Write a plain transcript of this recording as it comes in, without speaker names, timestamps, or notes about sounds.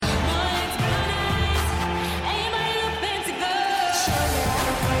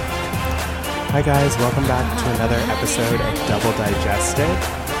Hi guys, welcome back to another episode of Double Digested.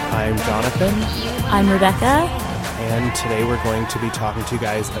 I'm Jonathan. I'm Rebecca. And today we're going to be talking to you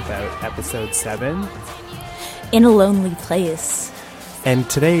guys about episode 7. In a Lonely Place. And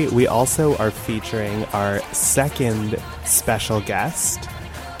today we also are featuring our second special guest,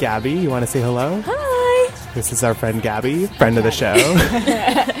 Gabby. You want to say hello? Hi. This is our friend Gabby, friend of the show.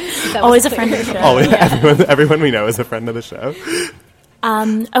 Always a friend of the show. Always, everyone we know is a friend of the show.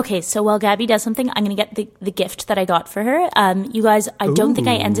 Okay, so while Gabby does something, I'm going to get the gift that I got for her. You guys, I don't think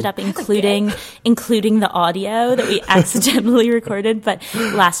I ended up including the audio that we accidentally recorded, but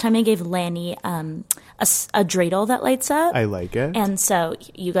last time I gave Lanny a dreidel that lights up. I like it. And so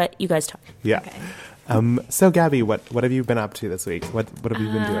you guys talk. Yeah. Okay. So Gabby, what have you been up to this week? What have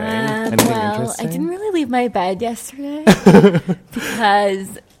you been doing? Anything interesting? I didn't really leave my bed yesterday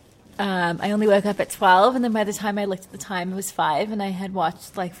because I only woke up at 12, and then by the time I looked at the time, it was 5, and I had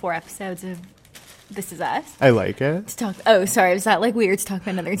watched like 4 episodes of This Is Us. I like it. Sorry, was that like weird to talk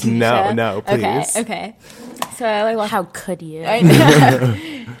about another TV show? No, please. Okay. So I watched. How could you? I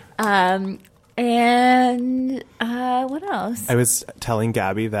know. And what else? I was telling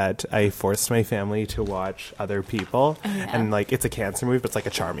Gabby that I forced my family to watch Other People, and like it's a cancer movie, but it's like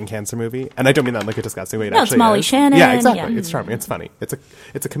a charming cancer movie, and I don't mean that in like a disgusting way. It's Molly Shannon. Yeah, exactly. Yeah. It's charming. It's funny. It's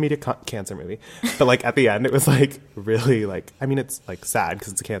a comedic cancer movie, but like at the end, it was like really like it's like sad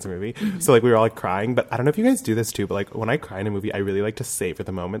because it's a cancer movie. So like we were all like crying, but I don't know if you guys do this too, but like when I cry in a movie, I really like to savor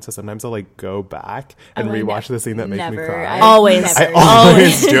the moment. So sometimes I'll like go back and rewatch the scene that makes me cry. I always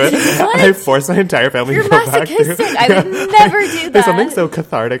do it. I force my entire family to go back to. I would never do that. There's something so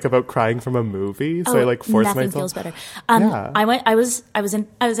cathartic about crying from a movie, so I like force nothing myself. feels better. Yeah. I was in.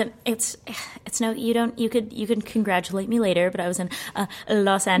 It's no. You could congratulate me later, but I was in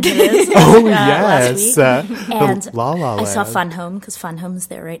Los Angeles. Last week, and La La Land. I saw Fun Home because Fun Home's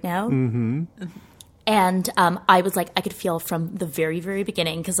there right now. Mm-hmm. And I was like, I could feel from the very, very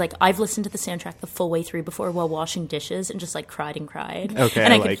beginning because like I've listened to the soundtrack the full way through before while washing dishes and just like cried and cried. Okay,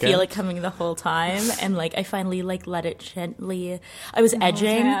 and I like could feel it coming the whole time. And like I finally like let it gently. I was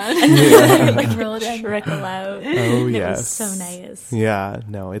edging and like trickle out. Oh and yes, it was so nice. Yeah,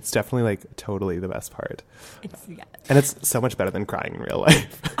 no, it's definitely like totally the best part. And it's so much better than crying in real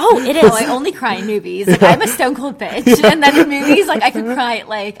life. Oh, it is. I only cry in movies. Like I'm a stone cold bitch, and then in movies, like I cry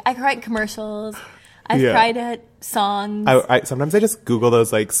at commercials. I've cried at songs. Sometimes I just Google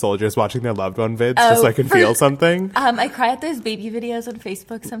those like soldiers watching their loved one vids just so I can feel something. I cry at those baby videos on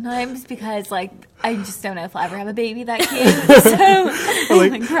Facebook sometimes because like I just don't know if I'll ever have a baby that cute. So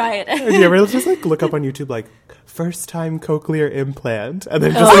I cry at it. Do you ever just like look up on YouTube like first time cochlear implant and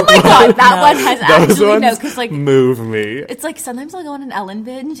then just oh my god, that one has actually no because like move me. It's like sometimes I'll go on an Ellen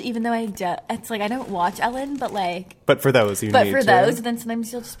binge even though I don't watch Ellen, but for those then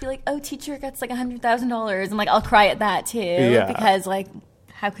sometimes you'll just be like, oh, teacher gets like $100,000 and like I'll cry at that too because like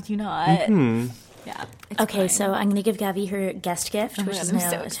how could you not? Mm-hmm. Yeah. Okay, so I'm gonna give Gabby her guest gift, which is I'm now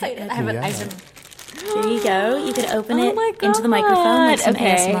so excited. I have an item. Here you go. You could open it into the microphone with some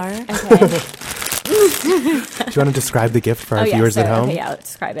ASMR. Okay. Do you want to describe the gift for our viewers at home? Okay, yeah, I'll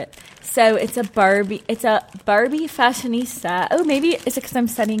describe it. So it's a Barbie fashionista. Oh, maybe is it because I'm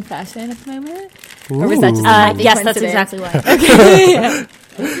studying fashion at the moment? Ooh. Or was that just yes, that's exactly why. Okay.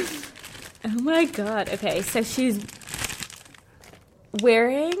 Oh my god. Okay, so she's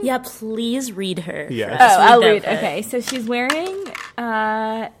wearing. Yeah, please read her. Yeah. I'll read. Okay, so she's wearing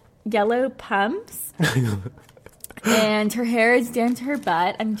yellow pumps. And her hair is down to her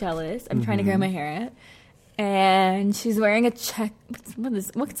butt. I'm jealous. I'm trying to grow my hair out. And she's wearing a check.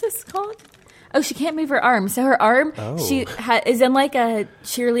 What's this called? Oh, she can't move her arm. So her arm, she is in like a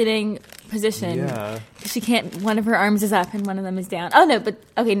cheerleading position. Yeah. She can't. One of her arms is up and one of them is down. Oh no, but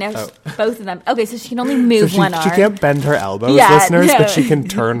okay, now both of them. Okay, so she can only move one arm. She can't bend her elbows, listeners, but she can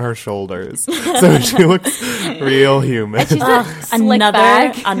turn her shoulders, so she looks real human. She's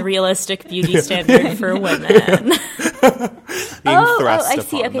another unrealistic beauty standard for women. I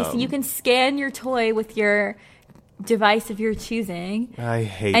see. Okay, so you can scan your toy with your device of your choosing. I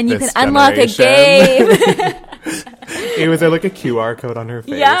hate and you this can unlock a game. Was there like a QR code on her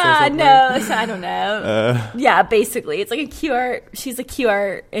face? Yeah, no, so I don't know. Yeah, basically, it's like a QR. She's a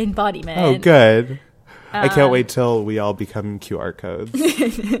QR embodiment. Oh, good. I can't wait till we all become QR codes.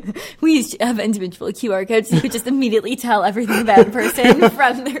 We each have individual QR codes. So you could just immediately tell everything about a person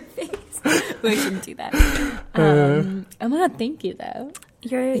from their face. We shouldn't do that. I want to thank you though.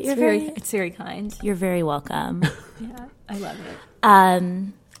 It's very kind. You're very welcome. Yeah, I love it.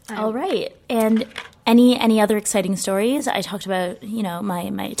 All right, and Any other exciting stories? I talked about,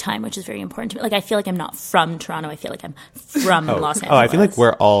 my time, which is very important to me. Like, I feel like I'm not from Toronto. I feel like I'm from Los Angeles. Oh, I feel like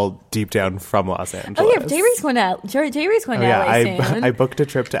we're all deep down from Los Angeles. Oh yeah, J-Ree's going to LA soon. I booked a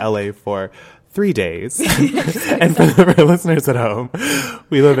trip to LA for 3 days. And for the listeners at home,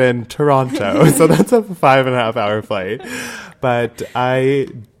 we live in Toronto, so that's a 5.5 hour flight. But I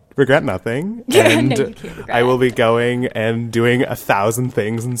regret nothing, and No, you can't regret I will be going and doing 1,000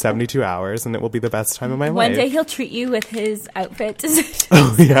 things in 72 hours, and it will be the best time of my life. One day he'll treat you with his outfit decisions.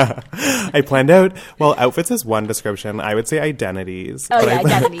 Oh yeah, I planned out. Well, outfits is one description. I would say identities. Oh but yeah, I-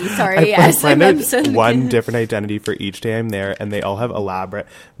 identity. Sorry, I yes. planned I'm out so one different identity for each day I'm there, and they all have elaborate.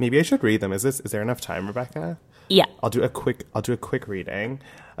 Maybe I should read them. Is there enough time, Rebecca? Yeah. I'll do a quick reading.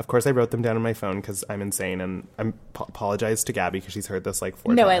 Of course, I wrote them down on my phone because I'm insane, and I apologize to Gabby because she's heard this like 4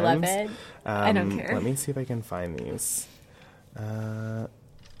 times. No, I love it. I don't care. Let me see if I can find these.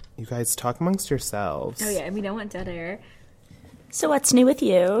 You guys talk amongst yourselves. Oh yeah, we don't want dead air. So what's new with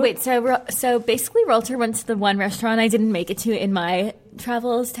you? Wait, so basically, Rolter went to the one restaurant I didn't make it to in my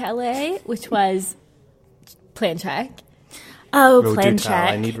travels to LA, which was Plan Check, Oh, Oh, Plan do tell.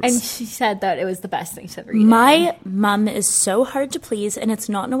 I Check. need- and she said that it was the best thing she's ever eaten. My mom is so hard to please, and it's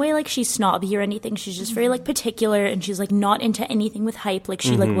not in a way like she's snobby or anything. She's just very like particular, and she's like not into anything with hype. Like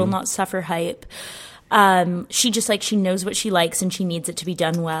she like will not suffer hype. She just like she knows what she likes, and she needs it to be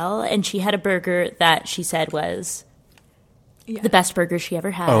done well. And she had a burger that she said was the best burger she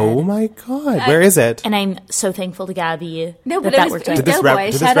ever had. Oh my god, where is it? And I'm so thankful to Gabby No, but that it was worked it was out. Did this Doughboys.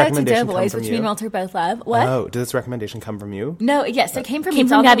 did this Shout out to recommendation come Doughboys, from which me and you? Walter both love. What? Oh, did this recommendation come from you? No, yes, it came from Came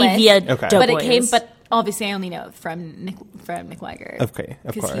it's from on the Gabby list. via Okay. Doughboys. But it came, but obviously I only know it from Nick Weiger. Okay,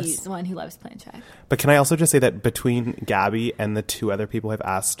 of because course. he's the one who loves Plan Check. But can I also just say that between Gabby and the 2 other people I've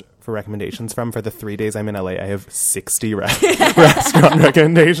asked for recommendations from, for the 3 days I'm in LA, I have 60 restaurant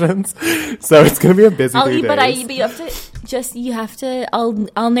recommendations. So it's going to be a busy 3 days. But you have to.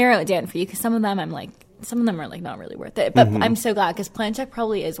 I'll narrow it down for you because some of them are like not really worth it. But I'm so glad because Plan Check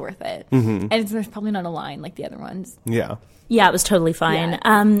probably is worth it, and there's probably not a line like the other ones. Yeah. Yeah, it was totally fine. Yeah.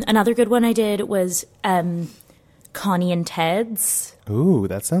 Another good one I did was Connie and Ted's. Ooh,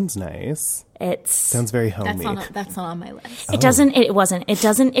 that sounds nice. It's Sounds very homey. That's not on my list. it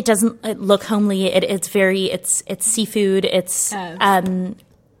doesn't look homely. It's seafood. It's Santa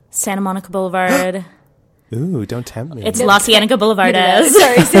Monica Boulevard. Ooh, don't tempt me. It's La Cienega Boulevard.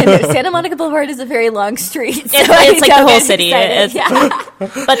 Sorry, Santa Monica Boulevard is a very long street. So It's I like the don't whole get city. excited.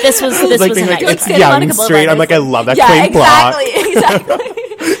 But this was like a being nice like, it's Santa Yonge Monica Street. Boulevard I'm like, I is- love that yeah, quaint block.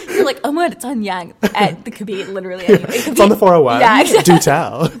 exactly. You're like, oh my god, it's on Yonge. It could be literally anywhere. It's on the 401. Yeah, exactly. Do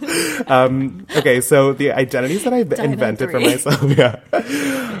tell. Okay, so the identities that I've invented for 3. myself. Yeah.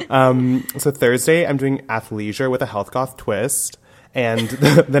 So Thursday, I'm doing athleisure with a health goth twist. And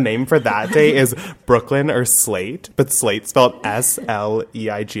the name for that day is Brooklyn or Slate, but Slate spelled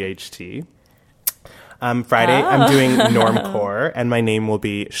SLEIGHT. Friday, I'm doing Normcore, and my name will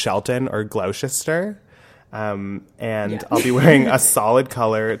be Shelton or Gloucester. And I'll be wearing a solid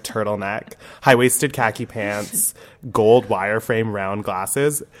color turtleneck, high-waisted khaki pants, gold wireframe round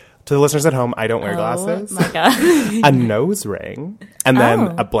glasses. To the listeners at home, I don't wear glasses. Oh my god. A nose ring, and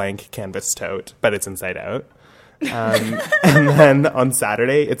then a blank canvas tote, but it's inside out. And then on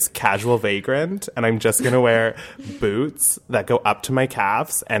Saturday, it's casual vagrant, and I'm just going to wear boots that go up to my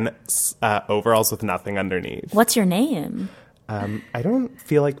calves and overalls with nothing underneath. What's your name? I don't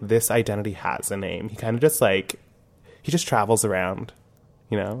feel like this identity has a name. He kind of just he just travels around,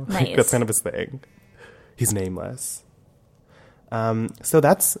 you know? Nice. That's kind of his thing. He's nameless. So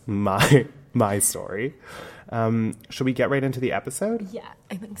that's my story. Should we get right into the episode? Yeah,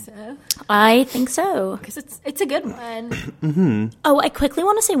 I think so. I think so. Because it's a good one. Oh, I quickly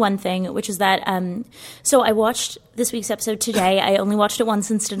want to say one thing, which is that, so I watched this week's episode today. I only watched it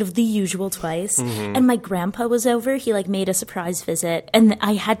once instead of the usual twice. And my grandpa was over. He made a surprise visit. And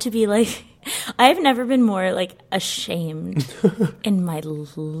I had to be like, I've never been more ashamed in my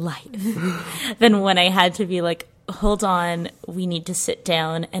life than when I had to be like, hold on, we need to sit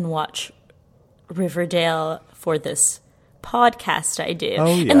down and watch Riverdale for this podcast I do.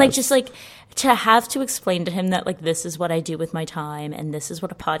 Oh, yes. And just to have to explain to him that this is what I do with my time, and this is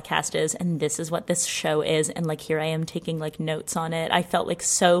what a podcast is, and this is what this show is, and here I am taking notes on it. I felt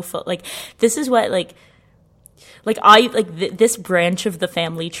so full. This is what this branch of the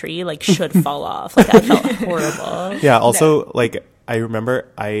family tree should fall off. I felt horrible. Yeah. Also, I remember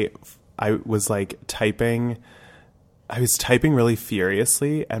I was typing. I was typing really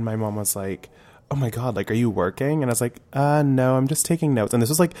furiously, and my mom was like, oh my God, like, are you working? And I was like, no, I'm just taking notes. And this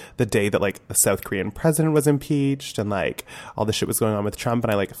was like the day that like the South Korean president was impeached and like all the shit was going on with Trump.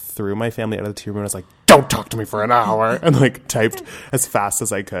 And I like threw my family out of the tea room and I was like, don't talk to me for an hour. And like typed as fast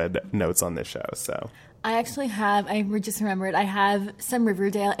as I could notes on this show. So I actually have, just remembered, I have some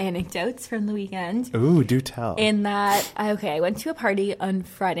Riverdale anecdotes from the weekend. ooh, do tell. In that, I went to a party on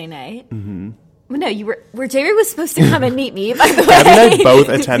Friday night. Mm-hmm. Well, no, you were, where Jerry was supposed to come and meet me, by the way. Gabby and I both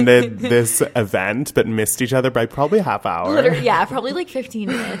attended this event, but missed each other by probably a half hour. Literally, yeah, probably like 15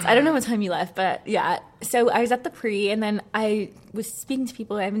 minutes. I don't know what time you left, but yeah. So I was at the pre, and then I was speaking to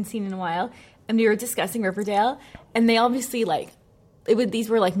people I haven't seen in a while, and we were discussing Riverdale, and they obviously like, these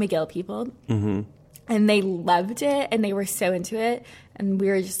were like McGill people. Mm-hmm. And they loved it, and they were so into it. And we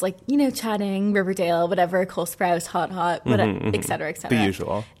were just like, chatting, Riverdale, whatever, Cole Sprouse, hot, whatever, et cetera, et cetera. The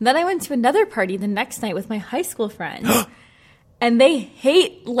usual. And then I went to another party the next night with my high school friends. And they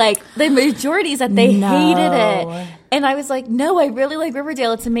hate, like, the majority is that they hated it. And I was like, no, I really like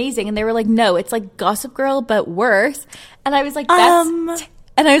Riverdale. It's amazing. And they were like, no, it's like Gossip Girl, but worse. And I was like, and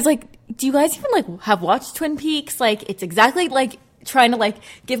I was like, do you guys even, like, have watched Twin Peaks? Like, it's exactly, like, trying to like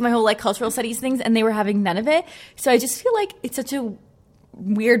give my whole like cultural studies things, and they were having none of it. So I just feel like it's such a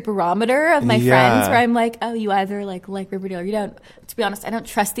weird barometer of my friends where I'm like, oh, you either like Riverdale or you don't. To be honest, I don't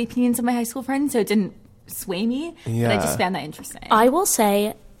trust the opinions of my high school friends, so it didn't sway me. Yeah. But I just found that interesting. I will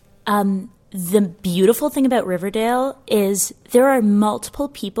say, the beautiful thing about Riverdale is there are multiple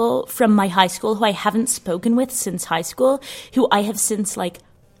people from my high school who I haven't spoken with since high school, who I have since like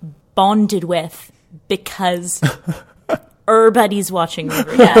bonded with because everybody's watching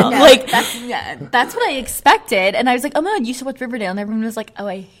Riverdale. That's what I expected. And I was like, oh my God, you should watch Riverdale. And everyone was like, oh,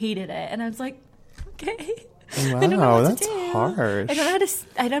 I hated it. And I was like, okay. Wow, I don't know what that's to do. harsh. I don't know how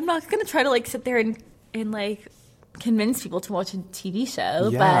to, I'm not going to try to like sit there and like convince people to watch a TV show.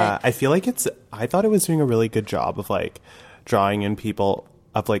 Yeah, But I feel like I thought it was doing a really good job of like drawing in people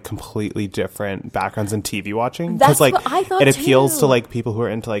of like completely different backgrounds in TV watching. That's like what I thought it appeals too. to like people who are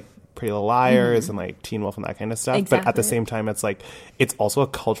into like Pretty Little Liars and like Teen Wolf and that kind of stuff. Exactly. But at the same time, it's like it's also a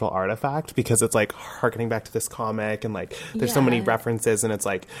cultural artifact because it's like harkening back to this comic and like there's so many references, and it's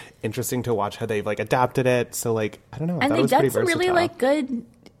like interesting to watch how they've like adapted it. So like I don't know, and they've done some really like good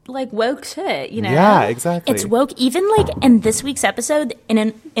like woke shit, Yeah, exactly. It's woke. Even like in this week's episode,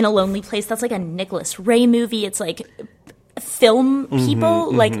 in a Lonely Place, that's like a Nicholas Ray movie. It's like film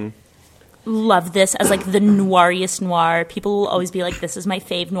people like love this as like the noiriest noir. People will always be like, this is my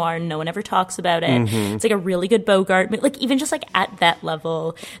fave noir, and no one ever talks about it. It's like a really good Bogart, like even just like at that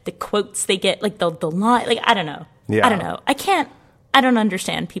level, the quotes they get, like the line, like I don't know. I don't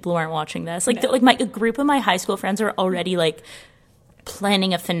understand people who aren't watching this. Like a group of my high school friends are already like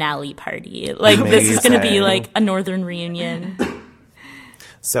planning a finale party. Like this is going to be like a Northern reunion.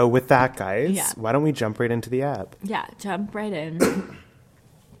 So with that, guys, why don't we jump right into the app? Yeah, jump right in.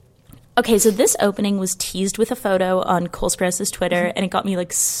 Okay, so this opening was teased with a photo on Cole Sprouse's Twitter, and it got me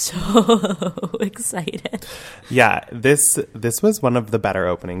like so excited. Yeah, this was one of the better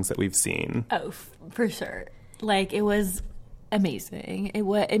openings that we've seen. Oh, for sure. Like it was amazing.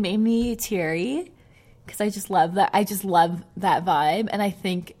 It made me teary because I just love that. I just love that vibe, and I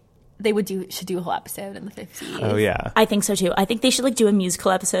think they should do a whole episode in the 50s. Oh yeah, I think so too. I think they should like do a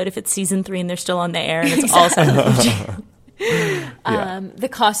musical episode if it's season 3 and they're still on the air and it's all set in the 50s. The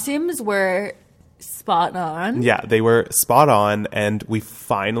costumes were spot on. Yeah, they were spot on, and we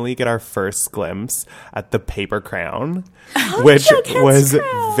finally get our first glimpse at the paper crown, which was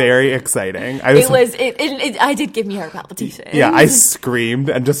very exciting. I did give me heart palpitations. Yeah, I screamed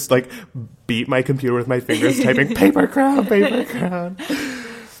and just like beat my computer with my fingers typing paper crown, paper crown.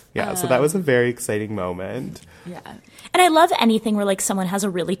 Yeah, so that was a very exciting moment. Yeah. And I love anything where like someone has a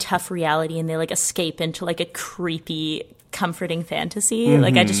really tough reality and they like escape into like a creepy, comforting fantasy.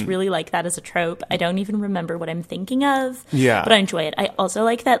 Like I just really like that as a trope. I don't even remember what I'm thinking of. Yeah. But I enjoy it. I also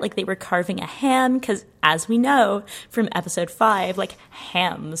like that like they were carving a ham because as we know from episode 5, like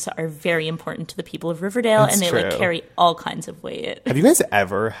hams are very important to the people of Riverdale. That's and they true. like carry all kinds of weight. Have you guys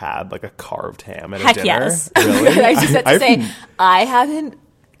ever had like a carved ham at Heck a dinner? yes. Really? I just had to say, I haven't,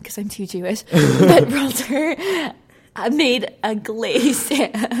 because I'm too Jewish, but Walter made a glazed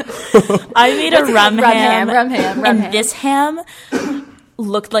ham. I made a rum ham. Rum ham. This ham,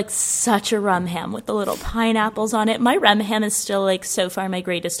 looked like such a rum ham with the little pineapples on it. My rum ham is still like so far my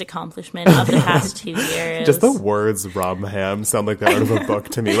greatest accomplishment of the past 2 years. Just the words rum ham sound like they're out of a book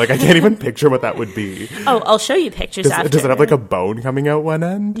to me. Like, I can't even picture what that would be. Oh, I'll show you pictures after. Does it have like a bone coming out one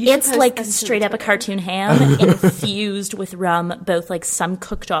end? It's like straight up a cartoon ham infused with rum, both like some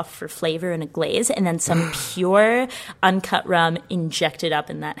cooked off for flavor in a glaze and then some pure uncut rum injected up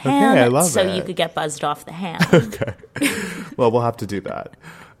in that ham I love so it. you could get buzzed off the ham. Okay. Well, we'll have to do that.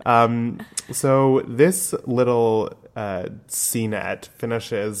 So this little scenette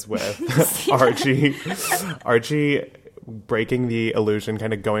finishes with Archie breaking the illusion,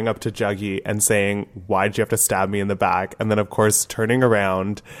 kind of going up to Juggy and saying, "Why'd you have to stab me in the back?" And then, of course, turning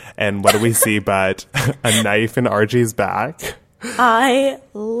around, and what do we see but a knife in Archie's back? I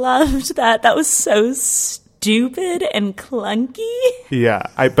loved that. That was so stupid and clunky. Yeah,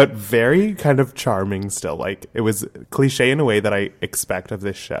 but very kind of charming still. Like, it was cliche in a way that I expect of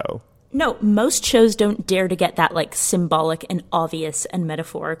this show. No, most shows don't dare to get that like symbolic and obvious and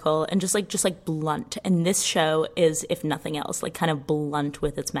metaphorical and just like blunt. And this show is, if nothing else, like kind of blunt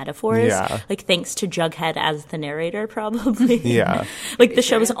with its metaphors. Yeah. Like thanks to Jughead as the narrator, probably. Yeah. Like the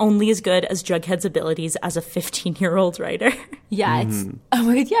show is only as good as Jughead's abilities as a 15-year-old writer. Yeah, it's oh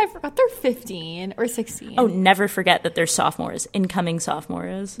my god, yeah, I forgot they're 15 or 16. Oh, never forget that they're sophomores, incoming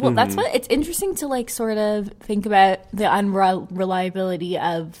sophomores. Well, that's what it's interesting to like sort of think about the unreliability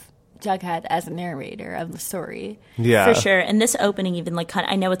of Jughead as a narrator of the story. Yeah. For sure. And this opening even like kind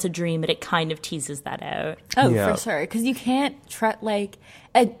of, I know it's a dream, but it kind of teases that out. Oh, Yeah. for sure. Because you can't like,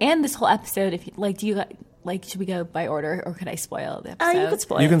 and this whole episode, if you, like, do you like, should we go by order or could I spoil the episode? You could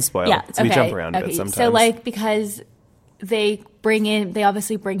spoil. You can spoil. Yeah. We jump around a bit sometimes. So like, because they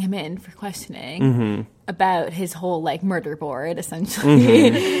obviously bring him in for questioning about his whole like murder board,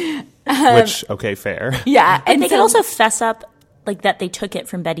 essentially. Which, okay, fair. Yeah. And they could also fess up like that they took it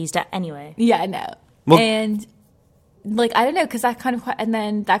from Betty's dad anyway. Yeah, no. Well- And like, I don't know, because that kind of, and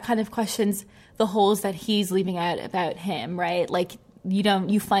then that kind of questions the holes that he's leaving out about him, right? Like,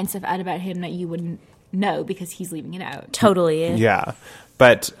 you find stuff out about him that you wouldn't know because he's leaving it out. Totally. Yeah.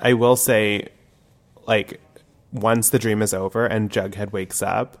 But I will say, like, once the dream is over and Jughead wakes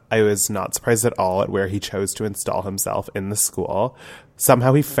up, I was not surprised at all at where he chose to install himself in the school.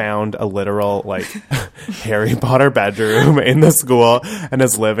 Somehow he found a literal, like, Harry Potter bedroom in the school and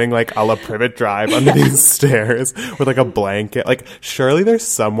is living, like, a la Privet Drive under these stairs with, like, a blanket. Like, surely there's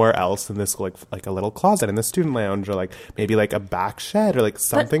somewhere else in this school, like a little closet in the student lounge or, like, maybe, like, a back shed or, like,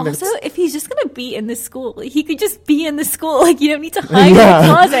 something But also, that's... if he's just going to be in the school, like, he could just be in the school. Like, you don't need to hide Yeah. in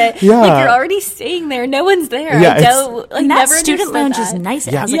the closet. Yeah. Like, you're already staying there. No one's there. Yeah, I don't, like, And that never student understood lounge that. is nice.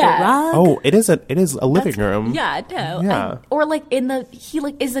 It Yeah. has like Yeah. a rug. Oh, it is a living room. Yeah, no. Yeah. Or like he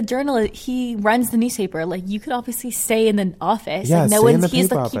like is a journalist. He runs the newspaper. Like you could obviously stay in the office. Yeah, like, no stay in one's. the He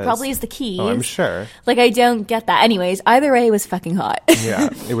paper office. probably has the keys. Oh, I'm sure. Like I don't get that. Anyways, either way, it was fucking hot. Yeah,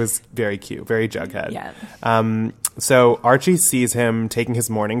 it was very cute, very Jughead. Yeah. So Archie sees him taking his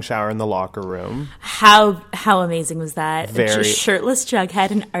morning shower in the locker room. How amazing was that? Very- Just shirtless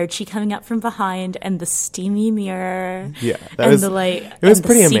Jughead and Archie coming up from behind and the steamy mirror. Yeah, and the like. it was and the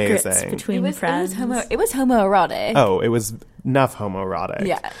pretty secrets amazing. between friends. It was homoerotic. Oh, it was enough homoerotic.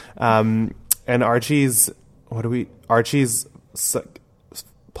 Yeah. And Archie's draws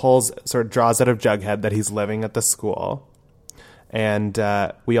out of Jughead that he's living at the school, and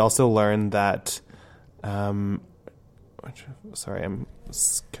we also learn that. Sorry, I'm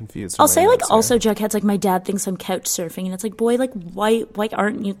confused. I'll say like also Jughead's like my dad thinks I'm couch surfing and it's like boy like why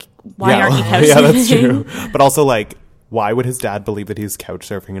aren't you couch surfing? Yeah, that's true. But also like why would his dad believe that he's couch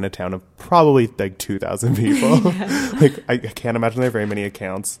surfing in a town of probably like 2,000 people? Like I can't imagine there are very many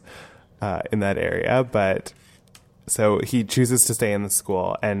accounts in that area, but so he chooses to stay in the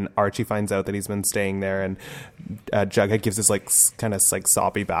school, and Archie finds out that he's been staying there, and Jughead gives this like kind of like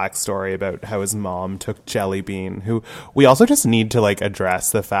soppy backstory about how his mom took Jellybean, who we also just need to like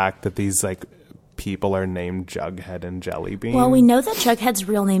address the fact that these like people are named Jughead and Jellybean. Well, we know that Jughead's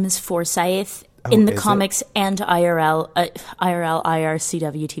real name is Forsyth in the is comics and IRL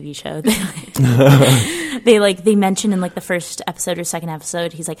IRCW TV show. They mention in like the first episode or second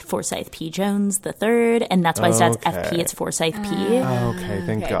episode he's like Forsyth P. Jones the third, and that's why his dad's Okay. FP. It's Forsyth P. Okay,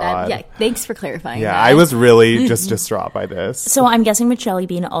 thank God. Yeah. Thanks for clarifying. Yeah, that. I was really just distraught by this. So I'm guessing with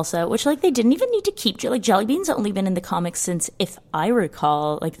Jellybean also, which like they didn't even need to keep. Like Jellybean's only been in the comics since, if I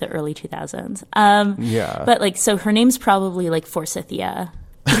recall, like the early 2000s. Yeah. But like so her name's probably like Forsythia.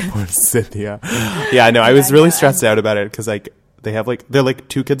 Poor Cynthia. Yeah, no, I was really stressed out about it because like they have like, they're like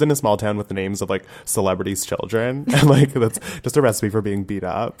two kids in a small town with the names of like celebrities' children. And like, that's just a recipe for being beat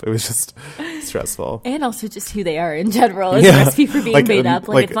up. It was just stressful. And also just who they are in general is a recipe for being beat up.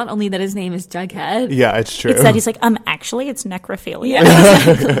 Like, it's not only that his name is Jughead. Yeah, it's true. It's that he's like, actually, it's necrophilia.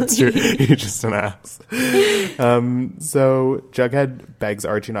 That's true. He's just an ass. So Jughead begs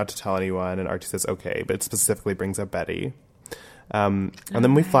Archie not to tell anyone, and Archie says okay, but it specifically brings up Betty. And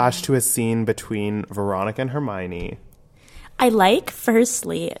then we flash to a scene between Veronica and Hermione. I like,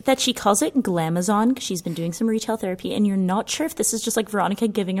 firstly, that she calls it Glamazon because she's been doing some retail therapy, and you're not sure if this is just like Veronica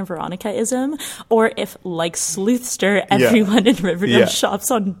giving a Veronica-ism or if, like Sleuthster, everyone in Riverdale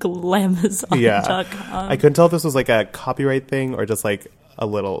shops on Glamazon.com. Yeah. I couldn't tell if this was like a copyright thing or just like a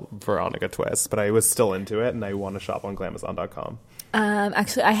little Veronica twist, but I was still into it, and I want to shop on Glamazon.com.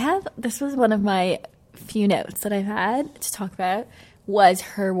 Actually, this was one of my few notes that I've had to talk about, was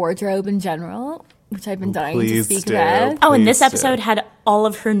her wardrobe in general, which I've been dying to speak about. Oh, and this episode had all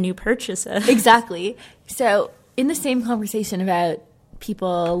of her new purchases. Exactly. So in the same conversation about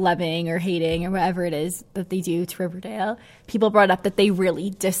people loving or hating or whatever it is that they do to Riverdale, people brought up that they really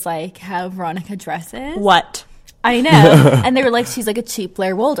dislike how Veronica dresses. What? I know. And they were like, she's like a cheap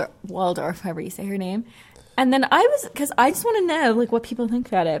Blair Waldorf, however you say her name. And then because I just want to know like what people think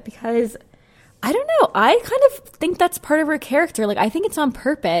about it, because I don't know. I kind of think that's part of her character. Like, I think it's on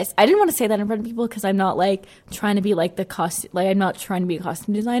purpose. I didn't want to say that in front of people because I'm not like trying to be like the costume. Like, I'm not trying to be a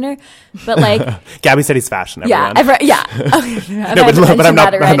costume designer. But like, Gabby studies fashion. Everyone. Yeah. Okay, no, but I'm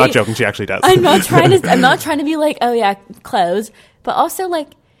not joking. She actually does. I'm not trying to be like, oh yeah, clothes. But also like,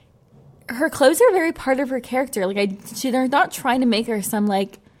 her clothes are very part of her character. Like, they're not trying to make her some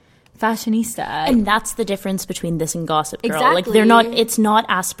like fashionista. And that's the difference between this and Gossip Girl. Exactly. Like, it's not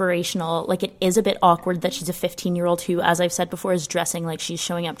aspirational. Like, it is a bit awkward that she's a 15-year-old who, as I've said before, is dressing like she's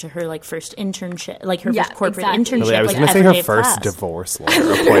showing up to her like first internship, like her first corporate internship. Really, I was like, going to say her first class. divorce lawyer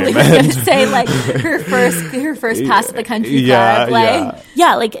appointment. I was going to say like her first pass at the country club. Like,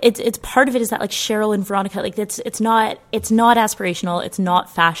 yeah, like it's part of it is that like Cheryl and Veronica, like it's not aspirational. It's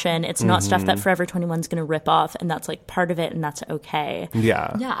not fashion. It's not stuff that Forever 21's going to rip off, and that's like part of it, and that's okay.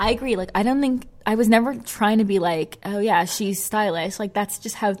 Yeah, I agree. Like, I don't think I was never trying to be like, oh yeah, she's stylish. Like, that's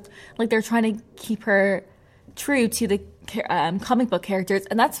just how, like, they're trying to keep her true to the comic book characters,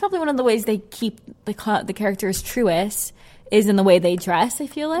 and that's probably one of the ways they keep the characters truest is in the way they dress. I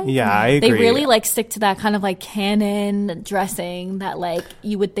feel like, I agree. They really like stick to that kind of like canon dressing that like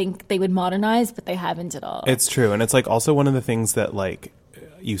you would think they would modernize, but they haven't at all. It's true, and it's like also one of the things that like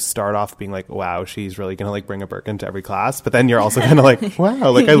you start off being like, wow, she's really gonna like bring a Birkin to every class, but then you're also kind of like, wow,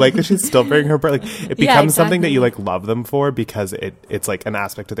 like I like that she's still bringing her Birkin. Like, it becomes something that you like love them for because it's like an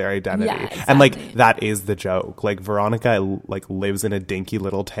aspect of their identity. And like that is the joke. Like, Veronica like lives in a dinky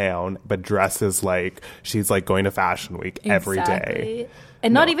little town but dresses like she's like going to Fashion Week every day.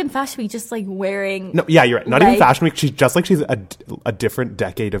 And not even Fashion Week, just like wearing. No, yeah, you're right. Not even Fashion Week. She's just like she's a different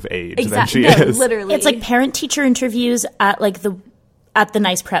decade of age than she is. Literally, it's like parent-teacher interviews at the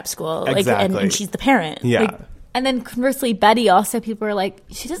nice prep school, like, exactly. and she's the parent. Yeah. Like, and then conversely, Betty also, people are like,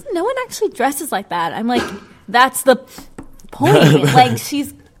 no one actually dresses like that. I'm like, that's the point. Like,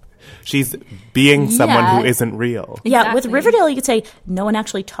 she's being someone who isn't real. Yeah, exactly. with Riverdale, you could say no one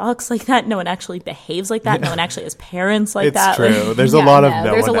actually talks like that, no one actually behaves like that, no one actually has parents like that. It's true. There's a lot of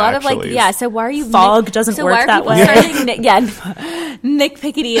there's a lot actually. Of like, so why are you Fog doesn't work that way.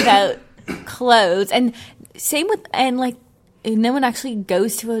 Nitpickety about clothes, and same with like. No one actually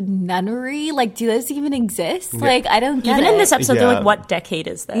goes to a nunnery. Like, do those even exist? Yeah. Like, I don't get Even it. in this episode, they're like, what decade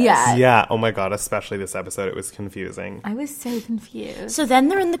is this? Yeah. Oh my God, especially this episode, it was confusing. I was so confused. So then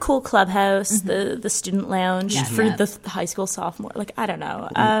they're in the cool clubhouse, the student lounge for the high school sophomore. Like, I don't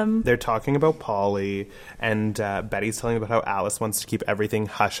know. They're talking about Polly, and Betty's telling about how Alice wants to keep everything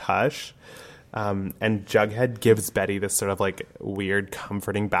hush-hush. And Jughead gives Betty this sort of like weird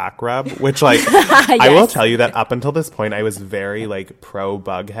comforting back rub, which like I will tell you that up until this point I was very like pro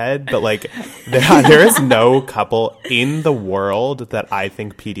Bughead, but like there is no couple in the world that I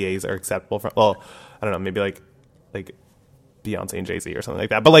think PDAs are acceptable from. Well, I don't know, maybe like Beyonce and Jay-Z or something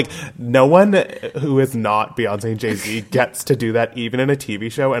like that, but like no one who is not Beyonce and Jay-Z gets to do that even in a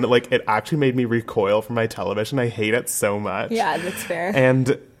TV show, and it actually made me recoil from my television. I hate it so much. Yeah, that's fair.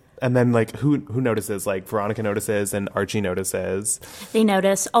 And then, like, who notices? Like, Veronica notices and Archie notices. They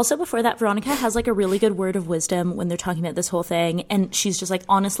notice. Also, before that, Veronica has, like, a really good word of wisdom when they're talking about this whole thing. And she's just like,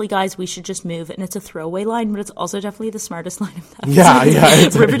 honestly, guys, we should just move. And it's a throwaway line, but it's also definitely the smartest line of that.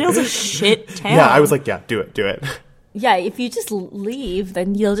 Yeah. Riverdale's a shit town. Yeah, I was like, yeah, do it. Yeah, if you just leave,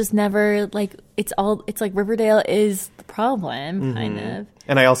 then you'll just never, like, it's like Riverdale is the problem, kind of.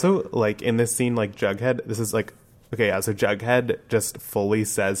 And I also, like, in this scene, like, Jughead, this is, like, okay, yeah, so Jughead just fully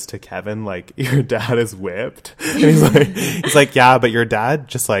says to Kevin, like, your dad is whipped. And he's like, yeah, but your dad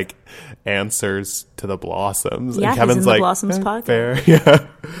just, like, answers to the Blossoms. Yeah, and Kevin's he's in like, the Blossoms pocket. fair, yeah.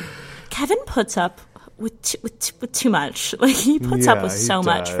 Kevin puts up with too much. Like, he puts up with Yeah, he so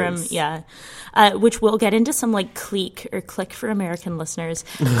much from, does. which we'll get into some, like, clique for American listeners,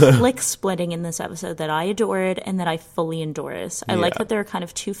 clique splitting in this episode that I adored and that I fully endorse. I like Yeah. that there are kind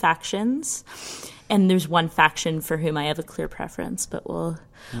of two factions, and there's one faction for whom I have a clear preference, but we'll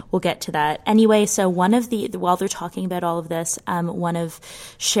get to that. Anyway, so while they're talking about all of this, one of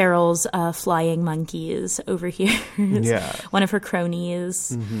Cheryl's flying monkeys overhears one of her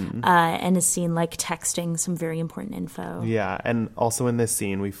cronies and is seen, like, texting some very important info. Yeah, and also in this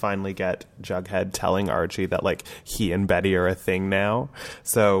scene, we finally get Jughead telling Archie that, like, he and Betty are a thing now.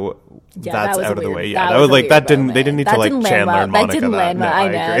 So Yeah, that's that was out of the weird. way. That Yeah, that was was a like, weird that didn't, moment. they didn't need That to, like, didn't land Chandler well. and Monica That didn't land well. No, I I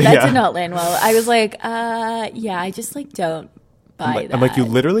know. agree. That Yeah. did not land well. I was like, yeah, I just, like, don't buy that. I'm like, you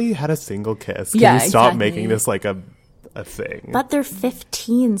literally had a single kiss. Can Yeah, you stop exactly. making this, like, a thing? But they're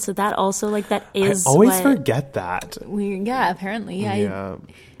 15, so that also, like, that is I always what... forget that. Yeah, apparently. Yeah.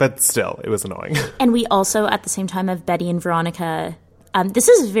 But still, it was annoying. And we also, at the same time, have Betty and Veronica. This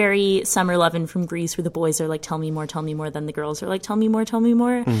is very Summer Lovin' from Grease, where the boys are like, tell me more, then the girls are like, tell me more.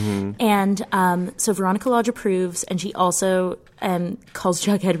 Mm-hmm. And so Veronica Lodge approves, and she also calls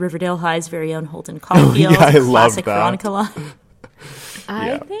Jughead Riverdale High's very own Holden Caulfield. yeah, I love classic that. Veronica Lodge.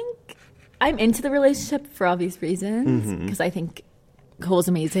 I think I'm into the relationship for obvious reasons, because I think Cole's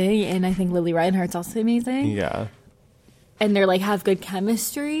amazing, and I think Lily Reinhardt's also amazing. Yeah. And they're, like, have good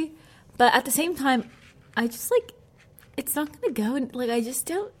chemistry. But at the same time, I just, like, it's not going to go. And, like, I just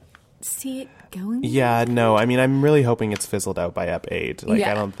don't see it going. Yeah, no, I mean, I'm really hoping it's fizzled out by Ep 8. Like,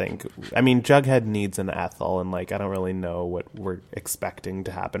 Yeah. I don't think... I mean, Jughead needs an Ethel, and, like, I don't really know what we're expecting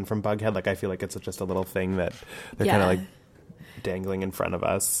to happen from Bughead. Like, I feel like it's just a little thing that they're kind of, like, dangling in front of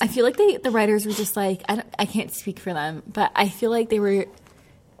us. I feel like the writers were just like, I can't speak for them, but I feel like they were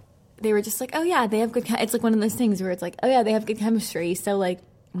just like, oh yeah, they have good it's like one of those things where it's like, oh yeah, they have good chemistry, so, like,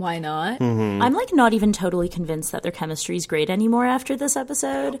 why not? I'm, like, not even totally convinced that their chemistry is great anymore after this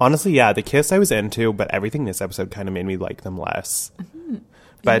episode. Honestly, yeah, the kiss I was into, but everything this episode kind of made me like them less.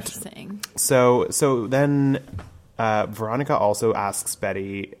 But Interesting. so then Veronica also asks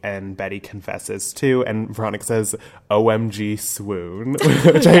Betty, and Betty confesses too, and Veronica says, OMG swoon,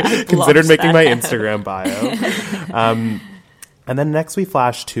 which I considered making my Instagram bio. And then next we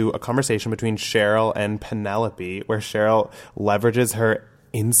flash to a conversation between Cheryl and Penelope, where Cheryl leverages her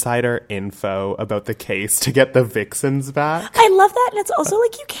insider info about the case to get the Vixens back. I love that, and it's also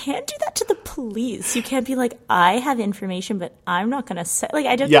like, you can't do that to the police. You can't be like, I have information, but I'm not going to say. Like,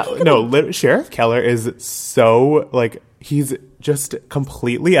 I don't. Yeah, think you no, Sheriff Keller is so, like, he's just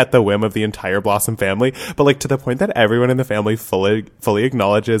completely at the whim of the entire Blossom family, but, like, to the point that everyone in the family fully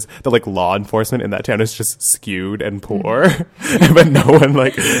acknowledges that, like, law enforcement in that town is just skewed and poor, but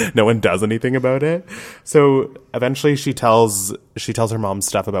no one does anything about it. So eventually she tells her mom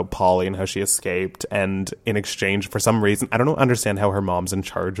stuff about Polly and how she escaped, and in exchange, for some reason, I don't understand how her mom's in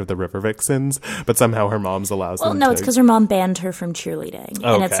charge of the River Vixens, but somehow her mom's allows them no, to... it's because her mom banned her from cheerleading,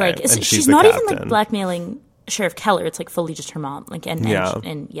 and it's Okay, like, and she's she's the not even, like, captain. blackmailing Sheriff Keller. It's like fully just her mom, like, and yeah.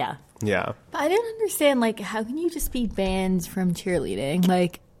 Yeah. But I don't understand, like, how can you just be banned from cheerleading?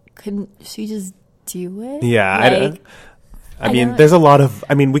 Like, couldn't she just do it? Yeah, Like, I mean, don't- there's a lot of...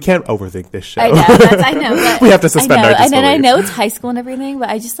 I mean, we can't overthink this show. I know. I know. But We have to suspend our I disbelief. know it's high school and everything, but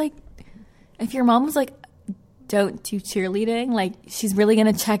I just, like, if your mom was like, don't do cheerleading, like, she's really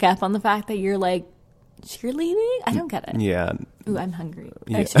going to check up on the fact that you're, like, cheerleading? I don't get it. Yeah. Ooh, I'm hungry.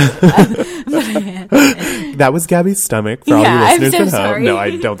 Yeah. Actually, That was Gabby's stomach for all Yeah, you I'm listeners so at home. sorry. No,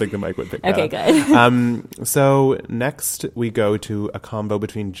 I don't think the mic would pick that okay, up. good. So next we go to a combo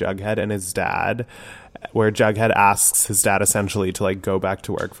between Jughead and his dad, where Jughead asks his dad essentially to, like, go back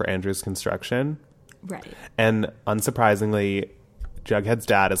to work for Andrew's construction. Right. And unsurprisingly, Jughead's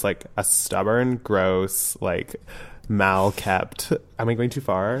dad is, like, a stubborn, gross, like, mal-kept, am I going too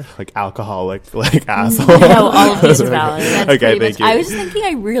far? Like, alcoholic, like, asshole. No, all of these are valid. That's Okay, pretty thank much, you. I was just thinking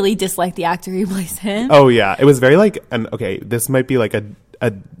I really dislike the actor who plays him. Oh, yeah. It was very, like, okay, this might be, like, a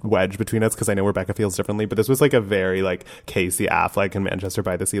wedge between us because I know Rebecca feels differently, but this was, like, a very, like, Casey Affleck in Manchester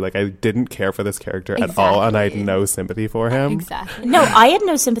by the Sea. Like, I didn't care for this character at all, and I had Exactly. no sympathy for him. Exactly. No, I had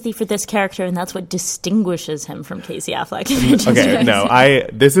no sympathy for this character, and that's what distinguishes him from Casey Affleck. Okay, no, I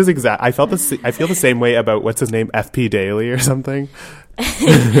feel the same way about, what's his name, FP Daily or something.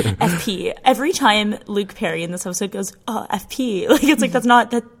 FP. Every time Luke Perry in this episode goes, oh, FP. Like, it's like,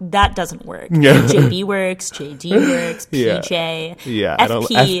 that doesn't work. Yeah. JB works, JD works, PJ. Yeah. FP.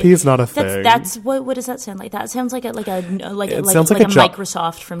 FP is not a thing. That's what does that sound like? That sounds like a sounds like a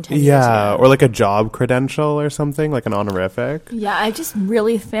Microsoft from 10 years ago. Or like a job credential or something, like an honorific. Yeah, I just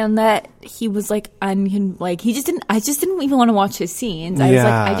really found that he was like he just didn't. I just didn't even want to watch his scenes. I was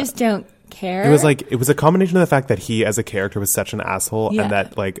like, I just don't care. It was a combination of the fact that he as a character was such an asshole and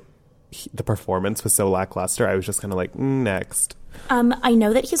that like the performance was so lackluster. I was just kind of like, next. I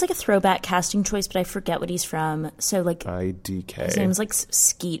know that he's like a throwback casting choice, but I forget what he's from. So like IDK. His name's like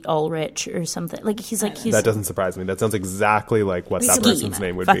Skeet Ulrich or something. Like he's that doesn't surprise me. That sounds exactly like what that person's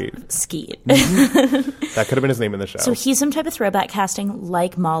name would be. Skeet. That could have been his name in the show. So he's some type of throwback casting,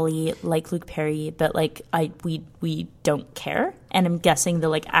 like Molly, like Luke Perry, but like we don't care. And I'm guessing the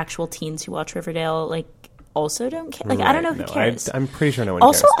like actual teens who watch Riverdale like also don't care. Like, I don't know who cares. I'm pretty sure no one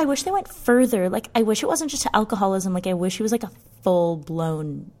also, cares. I wish they went further. Like, I wish it wasn't just to alcoholism. Like, I wish he was like a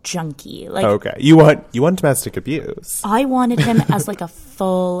full-blown junkie. Like, okay. You want domestic abuse. I wanted him as like a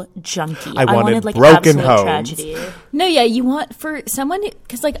full junkie. I wanted like broken absolute homes. tragedy. No, yeah, you want for someone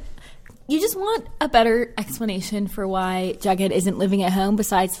because like you just want a better explanation for why Jughead isn't living at home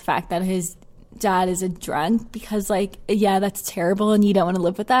besides the fact that his dad is a drunk. Because like, yeah, that's terrible, and you don't want to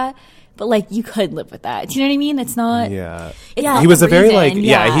live with that. But like, you could live with that. Do you know what I mean? It's not. Yeah. Yeah. He was a very reason, like.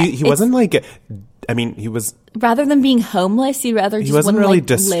 yeah. He wasn't like. I mean, he was. Rather than being homeless, he'd rather just He wasn't really like,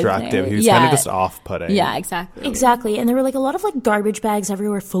 live destructive. there. He was kind of just off-putting. Yeah, exactly. Exactly. And there were like a lot of like garbage bags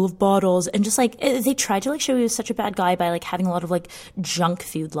everywhere full of bottles, and just like they tried to like show he was such a bad guy by like having a lot of like junk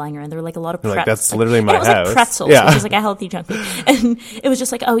food lying around. There were like a lot of Like, that's literally my and it was house. like pretzels, Yeah. which is like a healthy junk food. And it was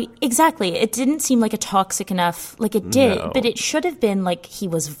just like, oh, exactly. It didn't seem like a toxic enough. Like it did, No. but it should have been like he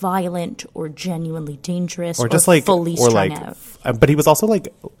was violent or genuinely dangerous Or just like, fully or strung like, out. but he was also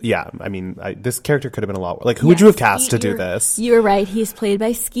like, yeah. I mean, this character could have been a lot. Like, who would you have cast to do this? You were right. He's played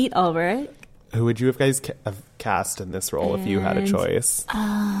by Skeet Ulrich. Who would you have guys have cast in this role if you had a choice?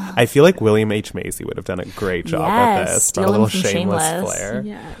 I feel like William H. Macy would have done a great job with Yes, this. steal Brought a him little from shameless Shameless. flair.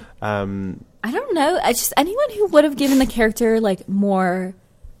 Yeah. Um, I don't know. I just anyone who would have given the character like more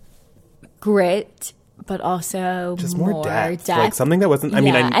grit, but also just more depth. Like something that wasn't. I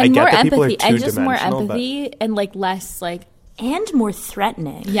mean, I and get more that people are empathy, and just more two-dimensional, empathy, and like less like And more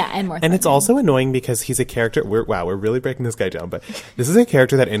threatening. and more. And it's also annoying because he's a character. We're really breaking this guy down, but this is a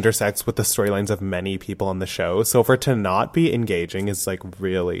character that intersects with the storylines of many people on the show. So for it to not be engaging is like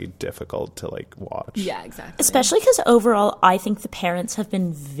really difficult to like watch. Yeah, exactly. Especially because overall, I think the parents have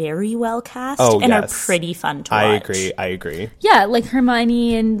been very well cast and are pretty fun to watch. I agree. Yeah, like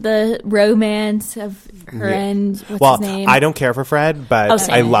Hermione and the romance of her and what's his name. I don't care for Fred, but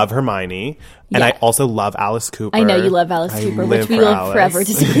same. I love Hermione. And Yeah. I also love Alice Cooper. I know you love Alice Cooper, which we will forever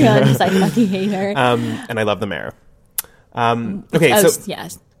disagree on because I fucking hate her. And I love the mayor. Okay,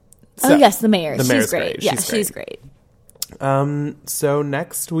 yes. so yes, the mayor. the She's mayor's great. great. Yeah, She's she's great. So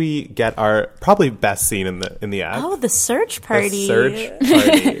next we get our probably best scene in the app. Oh, the search party. The search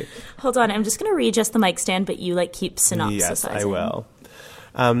party. Hold on, I'm just going to readjust the mic stand, but you like keep synopsisizing. Yes, I will.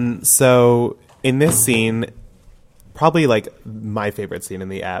 So in this scene, probably like my favorite scene in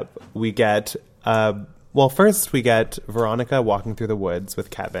the app, we get first we get Veronica walking through the woods with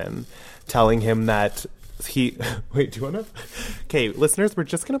Kevin, telling him that he wait, do you want to? Okay, listeners, we're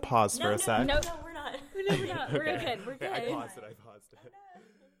just gonna pause for a sec. No, we're not. No, we're not. We're good. We're good. I paused it.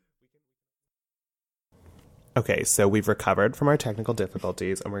 Okay, so we've recovered from our technical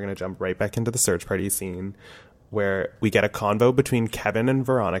difficulties, and we're going to jump right back into the search party scene, where we get a convo between Kevin and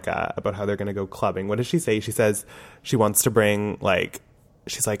Veronica about how they're going to go clubbing. What does she say? She says she wants to bring, like,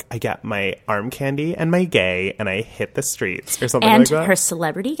 she's like, I get my arm candy and my gay, and I hit the streets, or something And like that. her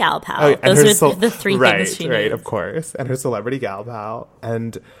celebrity gal pal. Oh, and Those her are the three things she Right, needs. of course. And her celebrity gal pal.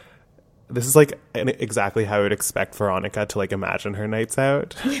 And this is, like, exactly how I would expect Veronica to, like, imagine her nights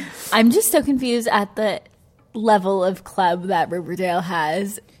out. I'm just so confused at the level of club that Riverdale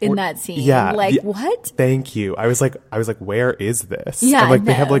has in that scene. Yeah. What? Thank you. I was like, where is this? Yeah, I'm like,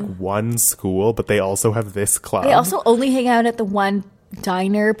 they have no. like one school, but they also have this club. They also only hang out at the one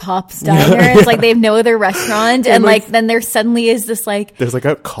diner, Pop's Diner. It's like they have no other restaurant, and like then there suddenly is this like there's like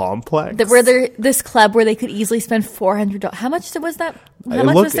a complex where there this club where they could easily spend $400. How much was that? How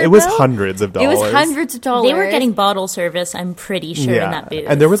much was their it was bill? hundreds of It dollars. was hundreds of dollars. They were getting bottle service, I'm pretty sure, in that booth.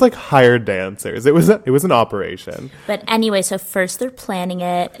 And there was like hired dancers. It was an operation. But anyway, so first they're planning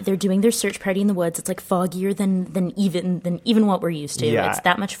it. They're doing their search party in the woods. It's like foggier than even what we're used to. Yeah. It's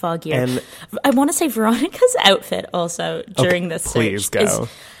that much foggier. And I want to say Veronica's outfit also during this please search go. is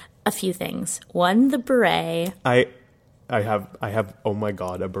a few things. One, the beret. I have. Oh my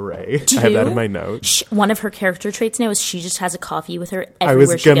god, a beret. Do I have that you? in my notes. One of her character traits now is she just has a coffee with her I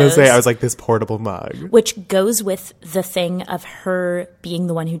everywhere was she gonna goes. say, I was like, this portable mug. Which goes with the thing of her being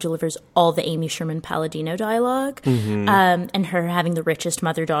the one who delivers all the Amy Sherman Palladino dialogue, Mm-hmm. and her having the richest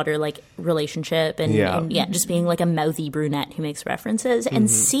mother-daughter like relationship, and just being like a mouthy brunette who makes references. And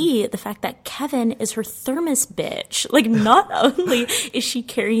C, the fact that Kevin is her thermos bitch. Like, not only is she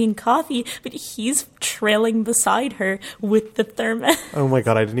carrying coffee, but he's trailing beside her with the thermos. Oh my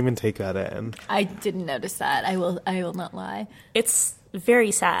god, I didn't even take that in. I didn't notice that. I will not lie. It's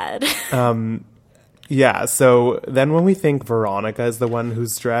very sad. Yeah, so then when we think Veronica is the one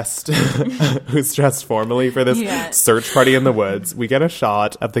who's dressed who's dressed formally for this Yes. search party in the woods, we get a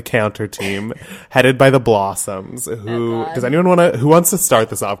shot of the counter team headed by the Blossoms. Who God. does anyone who wants to start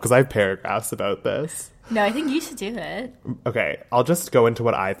this off, because I have paragraphs about this. No, I think you should do it. Okay, I'll just go into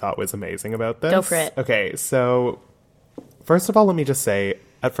what I thought was amazing about this. Go for it. Okay, so first of all, let me just say,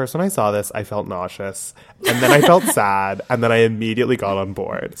 at first when I saw this, I felt nauseous, and then I felt sad, and then I immediately got on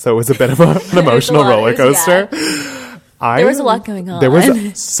board. So it was a bit of an emotional roller coaster. There was a lot going on. There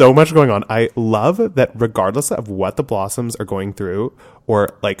was so much going on. I love that regardless of what the Blossoms are going through, or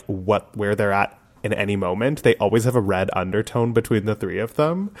like where they're at in any moment, they always have a red undertone between the three of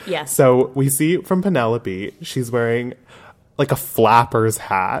them. Yes. So we see from Penelope, she's wearing like a flapper's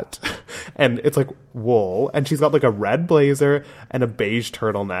hat, and it's like wool, and she's got like a red blazer and a beige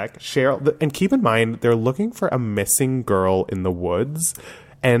turtleneck. Cheryl, and keep in mind, they're looking for a missing girl in the woods,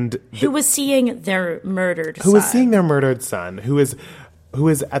 and Who was seeing their murdered who is son. seeing their murdered son, who is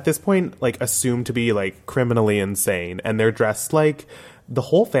at this point like assumed to be like criminally insane, and they're dressed like, the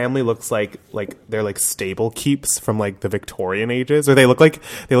whole family looks like they're like stable keeps from like the Victorian ages, or they look like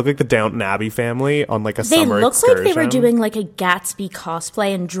the Downton Abbey family on like a They summer look excursion. like they were doing like a Gatsby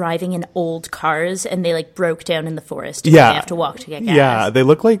cosplay and driving in old cars, and they like broke down in the forest. And Yeah. they have to walk to get gas. Yeah, they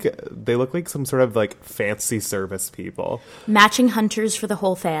look like some sort of like fancy service people. Matching hunters for the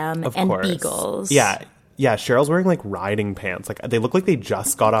whole fam Of and course. beagles. Yeah, Cheryl's wearing like riding pants. Like they look like they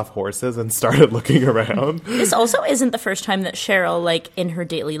just got off horses and started looking around. This also isn't the first time that Cheryl, like in her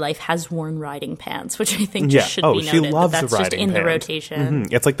daily life, has worn riding pants, which I think just should be she noted. loves that that's the just riding in the pant. rotation.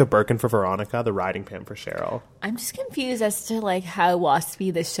 It's like the Birkin for Veronica, the riding pant for Cheryl. I'm just confused as to like how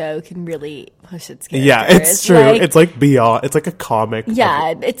waspy the show can really push its characters. Yeah, it's true. It's like beyond. It's like a comic.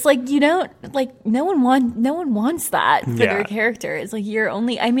 Yeah, it's like you don't like no one wants that for Yeah. their characters. Like you're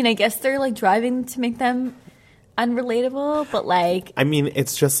only. I mean, I guess they're like driving to make them unrelatable, but like I mean,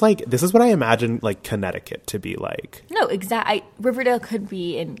 it's just like, this is what I imagine like Connecticut to be like. no, exactly. Riverdale could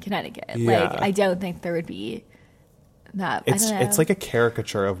be in Connecticut. Yeah. Like I don't think there would be that. It's I don't know. it's like a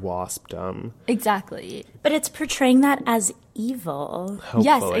caricature of waspdom. exactly. But it's portraying that as evil.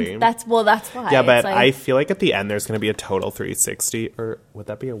 Hopefully. Yes, that's why. Yeah, but It's like, I feel like at the end there's going to be a total 360, or would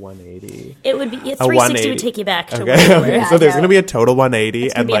that be a 180? It would be A 360 180. would take you back to Okay, where you were. okay. Yeah, So there's no. going to be a total 180,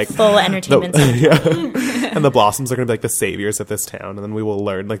 It's gonna and be like a full entertainment center. and the Blossoms are going to be like the saviors of this town, and then we will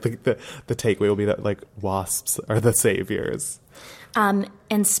learn like the takeaway will be that like wasps are the saviors.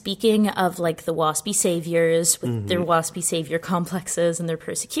 And speaking of like the waspy saviors with Mm-hmm. their waspy savior complexes and their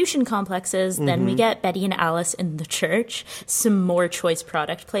persecution complexes, then Mm-hmm. we get Betty and Alice in the church. Some more choice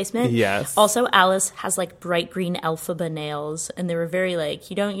product placement. Yes. Also, Alice has like bright green Elphaba nails, and they were very like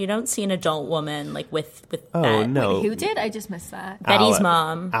you don't see an adult woman like with Oh that. no, who did? I just missed that. Betty's Alice-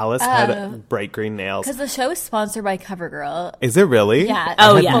 mom. Alice had bright green nails. Because the show is sponsored by CoverGirl. Is it really? Yeah.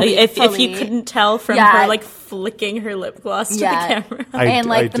 Oh yeah, Fully- if you fully. couldn't tell from Yeah. her like flicking her lip gloss to Yeah. the camera. And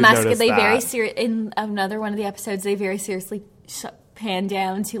I like the did mascara, notice they very that. serious. In another one of the episodes, they very seriously pan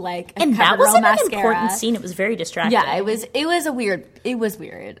down to like a And that CoverGirl was an mascara. important scene. It was very distracting. Yeah, it was weird. It was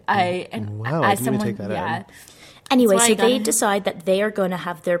weird. Wow, I didn't even take that in. Anyway, That's why so I got they it. decide that they are going to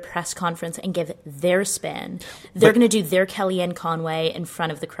have their press conference and give their spin. They're going to do their Kellyanne Conway in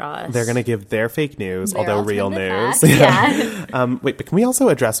front of the cross. They're going to give their fake news, Their although real alternative news. facts, yeah. Wait, but can we also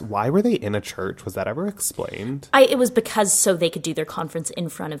address why were they in a church? Was that ever explained? It was because so they could do their conference in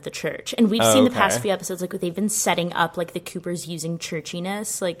front of the church. And we've seen the past Okay. few episodes, like they've been setting up like the Coopers using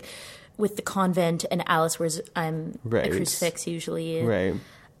churchiness, like with the convent, and Alice wears a Right. crucifix usually. Right.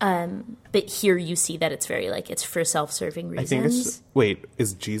 But here you see that it's very like it's for self-serving reasons. I think it's. Wait,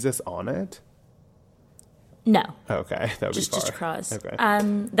 is Jesus on it? No. Okay, that would Just be far. a cross. Okay.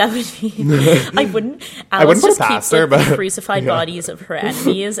 That would be. I wouldn't. Alice wouldn't put just it past keeps her, like, the but- crucified yeah. bodies of her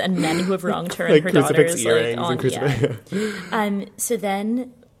enemies and men who have wronged her and Like her crucifix daughters. earrings Like on, and crucifix. yeah. So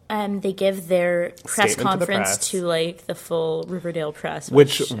then They give their press Statement to the conference press. to like the full Riverdale press.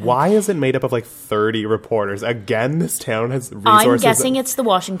 Why is it made up of like 30 reporters? Again, this town has I'm resources. guessing it's the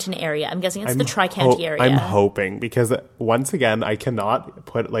Washington area. I'm guessing it's the Tri-County area. I'm hoping, because once again, I cannot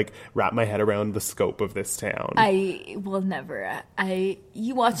wrap my head around the scope of this town. I will never.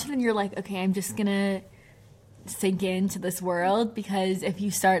 You watch it and you're like, okay, I'm just gonna sink into this world, because if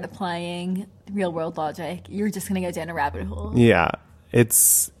you start applying real world logic, you're just gonna go down a rabbit hole. Yeah,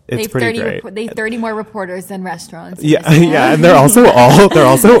 it's They've pretty 30 great. They have 30 more reporters than restaurants. Yeah, yeah, and they're also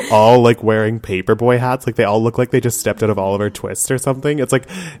all like wearing paperboy hats. Like they all look like they just stepped out of Oliver Twist or something. It's like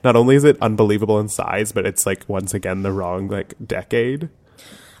not only is it unbelievable in size, but it's like once again the wrong like decade.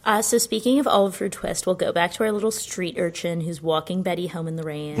 So speaking of Oliver Twist, we'll go back to our little street urchin who's walking Betty home in the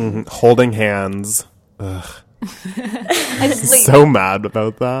rain. Holding hands. Ugh. Wait, So mad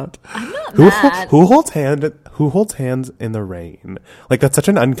about that. I'm not mad. Who holds hands in the rain? Like that's such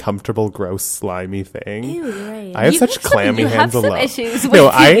an uncomfortable, gross, slimy thing. Ew, you're right. I have You such have some- clammy you have hands some alone. issues with No,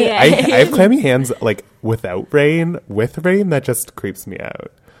 I PBA. have clammy hands like without rain. With rain, that just creeps me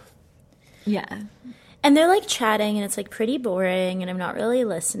out. Yeah. And they're like chatting, and it's like pretty boring, and I'm not really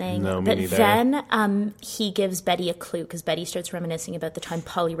listening. No, me but neither. then he gives Betty a clue, because Betty starts reminiscing about the time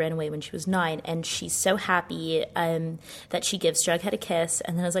Polly ran away when she was 9, and she's so happy that she gives Jughead a kiss,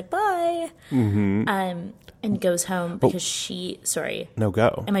 and then I was like, bye, and goes home because sorry, No,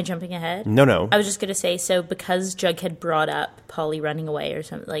 go. am I jumping ahead? No. I was just gonna say, so because Jughead brought up Polly running away or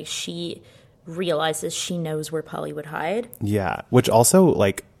something, like she realizes she knows where Polly would hide. Yeah, which also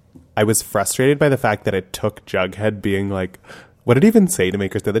like I was frustrated by the fact that it took Jughead being like, what did he even say to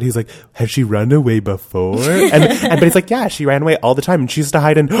make her say that? He's like, has she run away before? But he's like, yeah, she ran away all the time, and she used to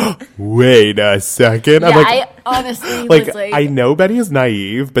hide in. Wait a second. I'm Yeah, like, I honestly like, was like, I know Betty is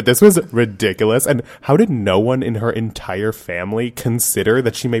naive, but this was ridiculous. And how did no one in her entire family consider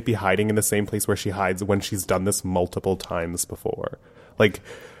that she might be hiding in the same place where she hides when she's done this multiple times before? Like,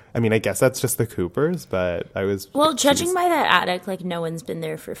 I mean, I guess that's just the Coopers, but I was... Well, she judging was- by that attic, like no one's been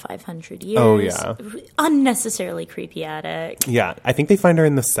there for 500 years. Oh, yeah. Unnecessarily creepy attic. Yeah, I think they find her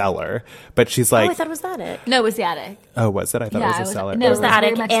in the cellar, but she's Oh, like... I thought it was that it. no, it was the attic. Oh, was it? I thought Yeah, it it was was- a cellar. no, It was it the was very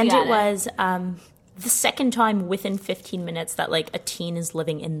attic, much and the it attic. was the second time within 15 minutes that like a teen is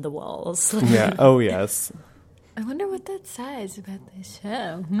living in the walls. Yeah. Oh, yes. I wonder what that says about this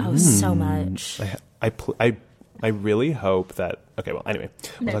show. Oh, so much. I really hope that... Okay, well, anyway.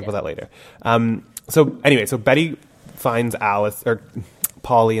 We'll No, talk no. about that later. So Betty finds Alice, or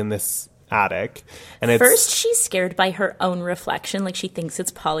Polly, in this attic, and it's... First, she's scared by her own reflection. Like, she thinks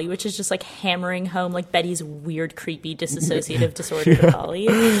it's Polly, which is just, like, hammering home, like, Betty's weird, creepy, dissociative disorder to Polly.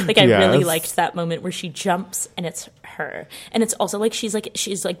 Like, I really Yes. liked that moment where she jumps, and it's her. And it's also, like, she's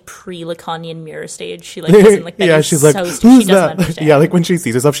pre-Lacanian mirror stage. She, like, isn't, like, Betty's yeah, she's like, so who's she doesn't that? understand. Yeah, like, when she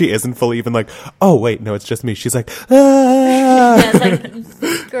sees herself, she isn't fully even like, oh, wait, no, it's just me. She's like, ah! Yeah, it's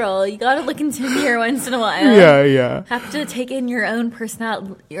like, girl, you gotta look into the mirror once in a while. Yeah. Have to take in your own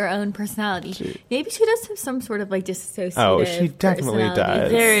personality. Maybe she does have some sort of like dissociative. Oh, she definitely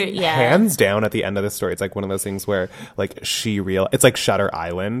personality. does. Yeah. Hands down, at the end of the story, it's like one of those things where, like, it's like Shutter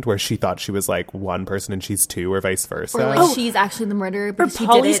Island, where she thought she was like one person and she's two, or vice versa. Or like she's actually the murderer, Or but she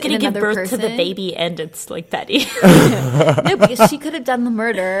Polly's did it gonna in give another birth to the person. baby, and it's, like, Betty. No, because she could have done the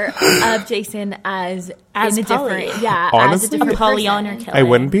murder of Jason as in a Polly. different, yeah, as Honestly, a different A Pollyanna person. killer. I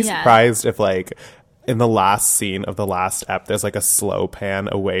wouldn't be Yeah. surprised if, like, in the last scene of the last ep, there's like a slow pan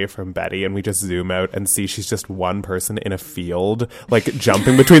away from Betty, and we just zoom out and see she's just one person in a field, like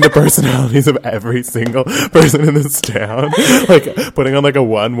jumping between the personalities of every single person in this town, like putting on like a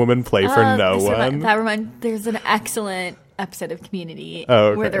one-woman play for no So one. there's an excellent episode of Community Oh,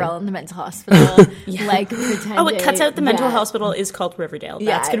 okay. where they're all in the mental hospital, like pretending. Oh, it cuts out the mental yeah. hospital is called Riverdale.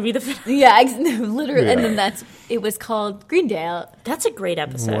 Yeah. That's going to be the finale. Yeah, no, literally, and Yeah. then it was called Greendale. That's a great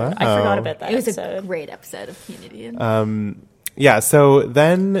episode. Wow. I forgot about that It was episode. a great episode of Community. Yeah, so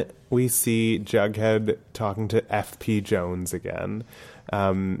then we see Jughead talking to F.P. Jones again.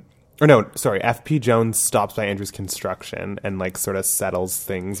 F.P. Jones stops by Andrew's construction and, like, sort of settles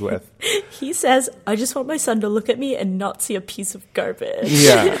things with... He says, I just want my son to look at me and not see a piece of garbage.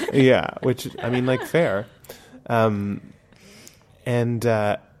 Yeah, which, I mean, like, fair. And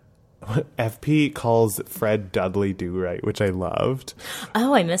FP calls Fred Dudley Do-Right, which I loved.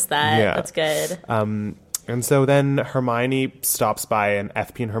 Oh, I missed that. Yeah. That's good. And so then Hermione stops by, and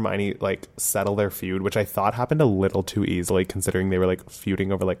FP and Hermione, like, settle their feud, which I thought happened a little too easily, considering they were, like,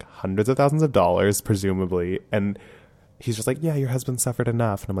 feuding over, like, hundreds of thousands of dollars, presumably. And he's just like, yeah, your husband suffered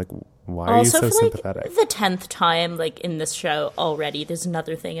enough. And I'm like, why are Also, you so for like sympathetic? the 10th time, like in this show already, there's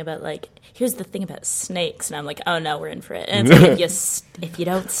another thing about like, here's the thing about snakes, and I'm like, oh no, we're in for it. And it's like if you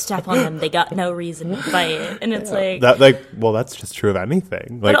don't step on them, they got no reason to bite, and it's like. Well, that's just true of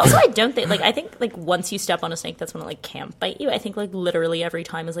anything. But also, I don't think I think like once you step on a snake, that's when it like can't bite you. I think like literally every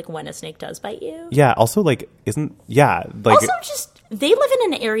time is like when a snake does bite you. Yeah. Also, like, Also, just they live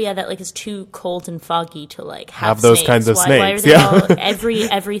in an area that like is too cold and foggy to like have those snakes. kinds of Why are snakes, they yeah. all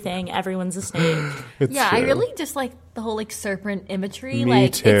everything? Everyone's a snake. it's Yeah, I true. really just like the whole like serpent imagery. Me like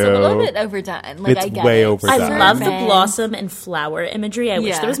it's a little too. bit overdone. Like It's I get way it. overdone. I love the Serpent. blossom and flower imagery. I wish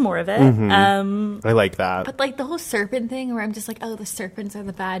Yeah. there was more of it. I like that. But like the whole serpent thing, where I'm just like, oh, the serpents are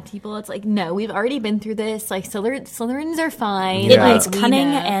the bad people. It's like, no, we've already been through this. Like Slytherins are fine. Yeah. It needs Like, we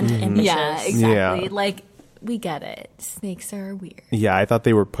cunning know. and ambitious. Yeah, exactly. Yeah. Like we get it. Snakes are weird. Yeah, I thought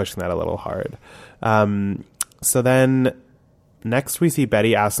they were pushing that a little hard. So then next we see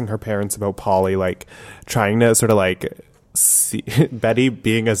Betty asking her parents about Polly, like trying to sort of like see Betty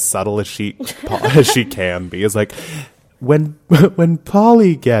being as subtle as she can be is like, when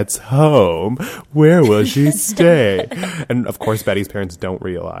Polly gets home, where will she stay? And of course, Betty's parents don't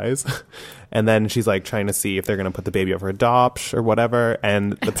realize. And then she's like trying to see if they're going to put the baby up for adoption or whatever.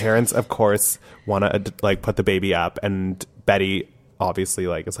 And the parents, of course, want to like put the baby up. And Betty obviously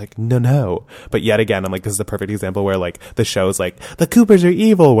like is like, no. But yet again, I'm like, this is the perfect example where like the show's like, the Coopers are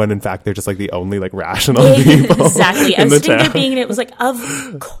evil, when in fact they're just like the only like rational people. Exactly. I in was the sitting there town. being, it was like, of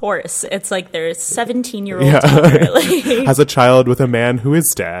course. It's like there's 17-year-old Yeah. daughter. Like, Has a child with a man who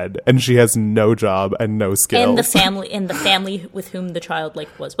is dead, and she has no job and no skills. and the family with whom the child like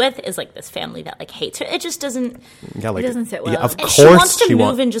was with is like this family that like hates her. It just doesn't. Yeah, like, It doesn't sit well. Yeah, of And course She wants to move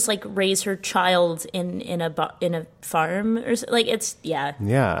wants. and just like raise her child in a farm or like it's yeah.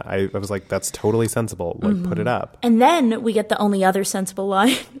 Yeah, I was like, that's totally sensible. Like, put it up. And then we get the only other sensible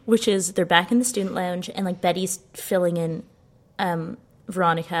line, which is they're back in the student lounge and like Betty's filling in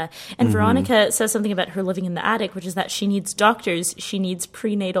Veronica. And Veronica says something about her living in the attic, which is that she needs doctors, she needs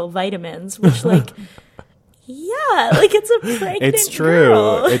prenatal vitamins, which like yeah, like it's a pregnant It's true.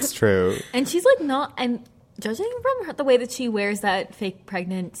 girl. It's true. And she's like not. I'm judging from her, the way that she wears that fake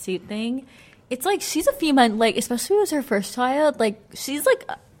pregnant suit thing. It's like she's a few months, like especially if it was her first child. Like she's like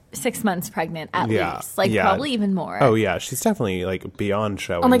 6 months pregnant at Yeah, least, like yeah. probably even more. Oh yeah, she's definitely like beyond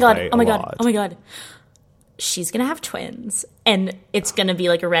showing. Oh my god, by oh my a god, lot. oh my god. She's gonna have twins and it's gonna be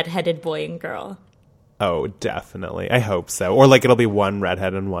like a redheaded boy and girl. Oh, definitely. I hope so. Or like it'll be one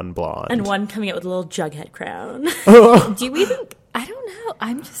redhead and one blonde. And one coming out with a little jughead crown. Do you even? I don't know.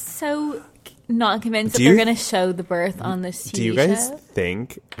 I'm just so not convinced that Do they're you- going to show the birth on this TV Do you guys show.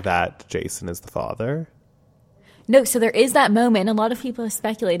 think that Jason is the father? No, so there is that moment. A lot of people have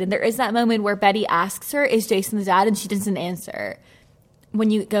speculated. There is that moment where Betty asks her, "Is Jason the dad?" and she doesn't answer. When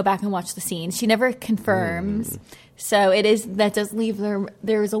you go back and watch the scene, she never confirms. So it is that does leave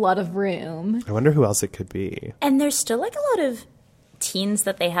there's a lot of room. I wonder who else it could be. And there's still like a lot of teens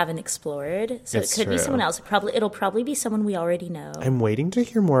that they haven't explored. So It's it could be true. someone else. It'll probably be someone we already know. I'm waiting to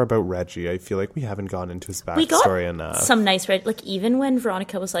hear more about Reggie. I feel like we haven't gone into his We got backstory enough. some nice like even when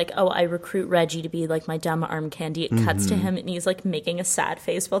Veronica was like, "Oh, I recruit Reggie to be like my dumb arm candy," it cuts to him and he's like making a sad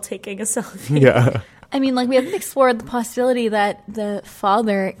face while taking a selfie. Yeah. I mean, like we haven't explored the possibility that the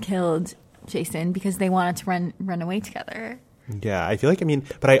father killed Jason because they wanted to run away together. Yeah, I feel like,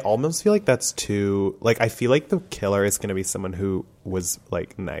 but I almost feel like that's too, like, I feel like the killer is going to be someone who was,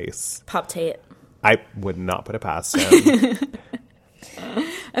 like, nice. Pop Tate. I would not put it past him.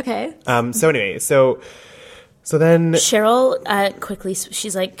 Okay. So anyway, so then, Cheryl quickly,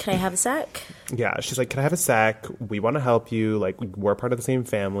 she's like, "Can I have a sec?" yeah, she's like, can I have a sec? We want to help you. Like, we're part of the same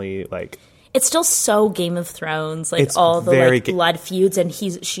family. Like, It's still so Game of Thrones, like It's all the very like blood feuds, and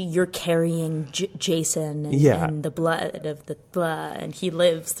you're carrying Jason, and the blood of the blood, and he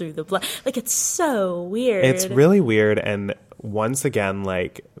lives through the blood. Like it's so weird. it's really weird. And once again,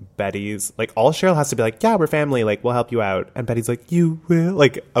 like, Betty's, like, all Cheryl has to be like, yeah, we're family. Like, we'll help you out. And Betty's like, you will?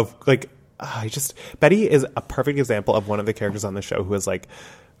 Like, Betty is a perfect example of one of the characters on the show who is like,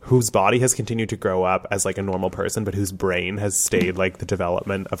 whose body has continued to grow up as like a normal person, but whose brain has stayed like the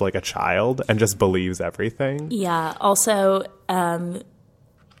development of like a child and just believes everything. Yeah. Also,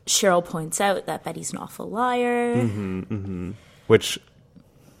 Cheryl points out that Betty's an awful liar. Which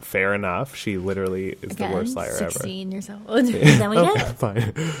fair enough. She literally is the worst liar 16 years old. Then we get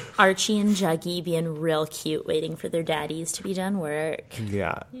Fine. Archie and Juggy being real cute, waiting for their daddies to be done work.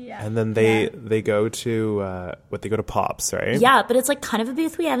 Yeah. Yeah. And then they go to they go to Pops, right? Yeah, but it's like kind of a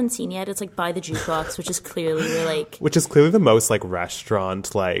booth we haven't seen yet. It's like by the jukebox, which is clearly we're like Which is clearly the most like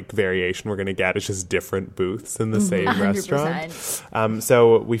restaurant like variation we're gonna get. It's just different booths in the same 100%. restaurant.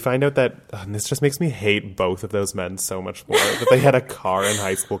 So we find out that and this just makes me hate both of those men so much more. That they had a car in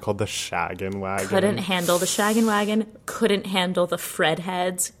high school called the Shaggin' Wagon. couldn't handle the Shaggin' Wagon, couldn't handle the Fred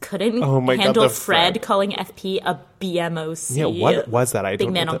heads, couldn't Oh my God, handle the Fred Fred. calling FP a BMOC. Yeah, what was that? I Big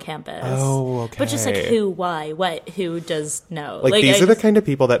don't man know on that- campus. Oh, okay. But just like who, why, what, who does know? Like these I are the just- kind of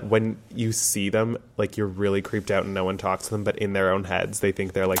people that when you see them, like you're really creeped out and no one talks to them, but in their own heads, they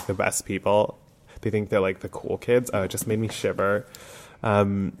think they're like the best people. They think they're like the cool kids. Oh, it just made me shiver.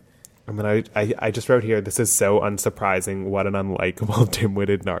 And then I just wrote here, this is so unsurprising. What an unlikable,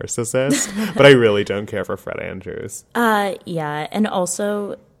 dim-witted narcissist. But I really don't care for Fred Andrews. Yeah, and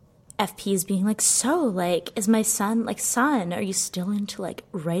also FP is being like, so, like, is my son, like, son, are you still into, like,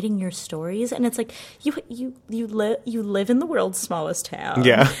 writing your stories? And it's like, you live in the world's smallest town.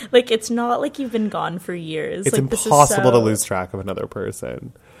 Yeah. Like, it's not like you've been gone for years. It's like, this is impossible to so- lose track of another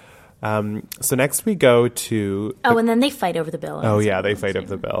person. So next we go to... Oh, and then they fight over the bill. Oh, yeah, they fight over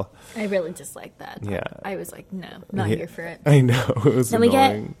the bill. I really disliked that. Yeah. I was like, no, not Yeah. here for it. I know, it was Then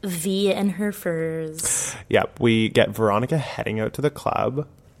annoying. we get V and her furs. Yep, we get Veronica heading out to the club.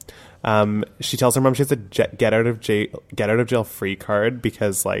 She tells her mom she has a get out of jail free card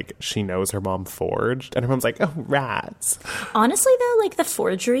because like she knows her mom forged, and her mom's like, "Oh, rats." Honestly, though, like the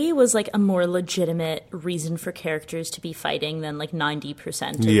forgery was like a more legitimate reason for characters to be fighting than like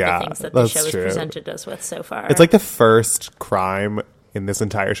 90% of Yeah, the things that the that's show has true. presented us with so far. It's like the first crime in this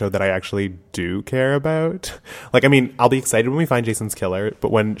entire show that I actually do care about. Like, I mean, I'll be excited when we find Jason's killer,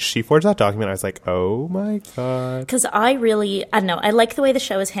 but when she forged that document, I was like, "Oh my god." Because I don't know, I like the way the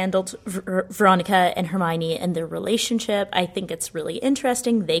show has handled Veronica and Hermione and their relationship. I think it's really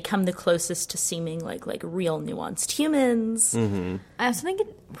interesting. They come the closest to seeming like real nuanced humans. I also think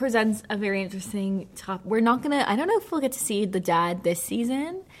it presents a very interesting topic. We're not gonna. I don't know if we'll get to see the dad this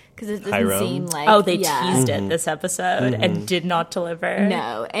season because it doesn't Hiram? seem like. Oh, they yeah. teased it this episode and did not deliver.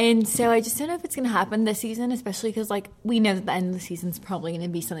 No, and so I just don't know if it's going to happen this season, especially because like we know that the end of the season is probably going to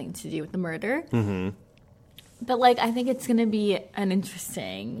be something to do with the murder. But like I think it's going to be an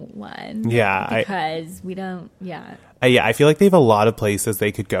interesting one. Yeah, because we don't. Yeah, yeah, I feel like they have a lot of places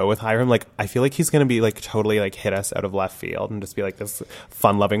they could go with Hiram. Like, I feel like he's going to be, like, totally, like, hit us out of left field and just be, like, this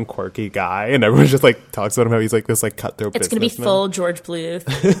fun-loving, quirky guy. And everyone just, like, talks about him how he's, like, this, like, cutthroat It's going to be businessman. full George Bluth.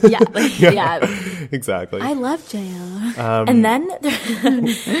 yeah. Exactly. I love jail. And then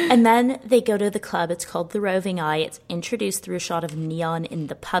and then they go to the club. It's called the Roving Eye. It's introduced through a shot of neon in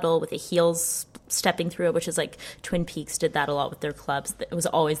the puddle with the heels stepping through it, which is like Twin Peaks did that a lot with their clubs. It was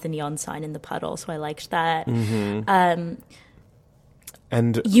always the neon sign in the puddle, so I liked that.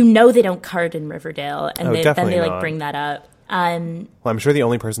 And, You know they don't card in Riverdale, and Oh, then definitely they like not. bring that up. well, I'm sure the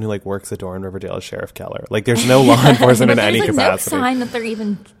only person who, like, works the door in Riverdale is Sheriff Keller. Like, there's no law enforcement in But any there's like capacity. no sign that they're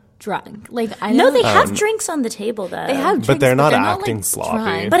even drunk. Like I No, know they have drinks on the table though. they have, drinks, But they're not like, acting sloppy.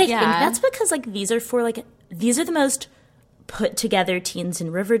 drunk. But I Yeah. think that's because like these are the most put together teens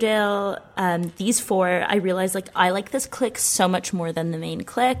in Riverdale. These four, I realized like I like this clique so much more than the main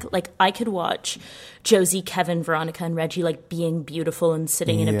clique. Like I could watch Josie, Kevin, Veronica, and Reggie like being beautiful and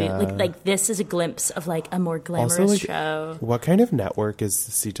sitting in a Yeah. booth. Like this is a glimpse of like a more glamorous Also, like, show. what kind of network is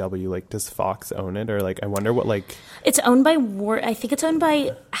CW? Like, does Fox own it? Or, like, I wonder what, like... It's owned by I think it's owned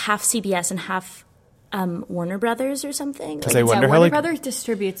by half CBS and half Warner Brothers or something. Because Like, I wonder how, Warner like... Brothers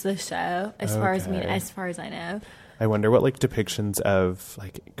distributes the show as far as Okay. as far as I know. I wonder what, like, depictions of,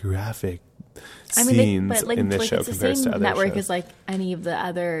 like, graphic I mean, scenes in this show it's the compares same to other network shows. as like any of the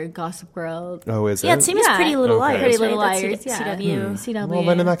other Gossip Girl. Oh, is yeah, it? it's same as Yeah. Pretty Little Okay. Liars. Pretty Little right? Liars, That's yeah. CW. CW. Well,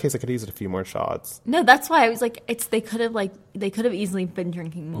 then in that case, I could use it a few more shots. No, that's why I was like, they could have easily been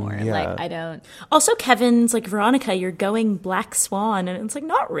drinking more. Yeah. Like I don't. Also, Kevin's like, Veronica, you're going Black Swan. And it's like,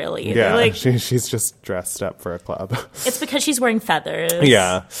 not really. Yeah, Like, she's just dressed up for a club. it's because she's wearing feathers.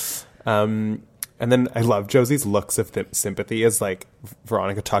 Yeah. And then I love Josie's looks of sympathy as, like,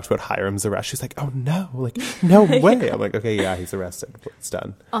 Veronica talked about Hiram's arrest. She's like, oh, no. Like, no way. I'm like, okay, yeah, he's arrested. It's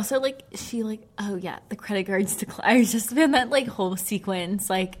done. Also, like she like oh yeah, the credit cards declined. Just been that like whole sequence,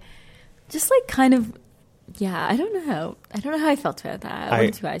 like just like kind of yeah. I don't know how I felt about that. What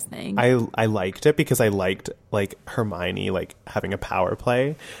did you guys think? I liked it because I liked, like, Hermione, like, having a power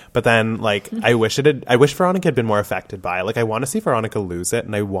play. But then, like, I wish Veronica had been more affected by it. Like, I want to see Veronica lose it,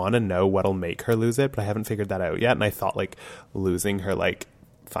 and I want to know what'll make her lose it, but I haven't figured that out yet. And I thought, like, losing her, like,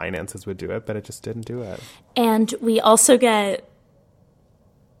 finances would do it, but it just didn't do it. And we also get,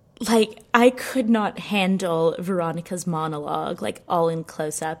 like, I could not handle Veronica's monologue, like, all in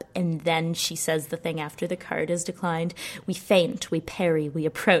close-up, and then she says the thing after the card is declined. We feint, we parry, we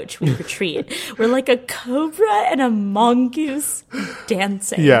approach, we retreat. We're like a cobra and a mongoose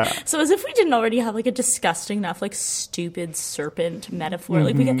dancing. Yeah. So as if we didn't already have, like, a disgusting enough, like, stupid serpent metaphor.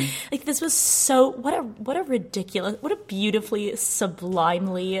 Like, we get, like, this was so, what a ridiculous, what a beautifully,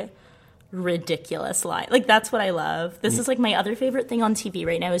 sublimely ridiculous line. Like, that's what I love. This is like my other favorite thing on TV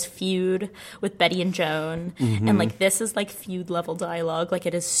right now is Feud with Betty and Joan. And like, this is like Feud level dialogue. Like,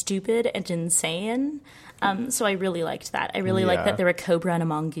 it is stupid and insane. So I really liked that. I really liked that there were cobra and a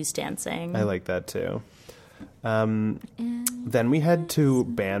mongoose dancing. I like that too. Then we head to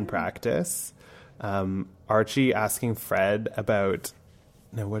band practice. Archie asking Fred about,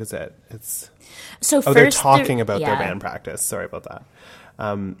 no, what is it? So first, they're talking about their yeah. band practice. Sorry about that.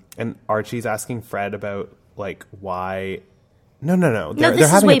 And Archie's asking Fred about, like, why... No. They're This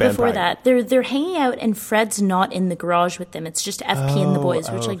is having way a band before practice. that. They're hanging out, and Fred's not in the garage with them. It's just FP and the boys,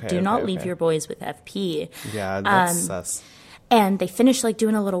 which, like, do not leave your boys with FP. Yeah, that's sus. And they finish, like,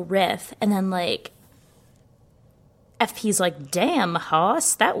 doing a little riff, and then, like, FP's like, damn,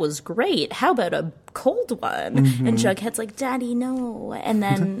 Hoss, that was great. How about a cold one? And Jughead's like, Daddy, no. And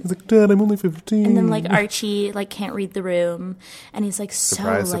then... He's like, Dad, I'm only 15. And then, like, Archie, like, can't read the room. And he's like,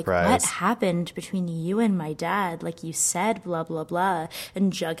 Surprise, like, surprise. what happened between you and my dad? Like, you said blah, blah, blah.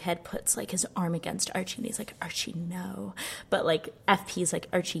 And Jughead puts, like, his arm against Archie. And he's like, Archie, no. But, like, FP's like,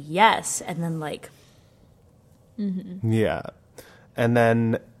 Archie, yes. And then, like... Yeah. And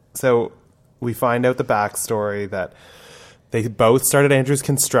then, so we find out the backstory that they both started Andrew's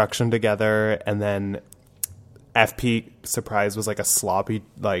construction together, and then FP, surprise, was like a sloppy,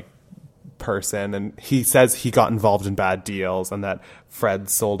 like, person, and he says he got involved in bad deals and that Fred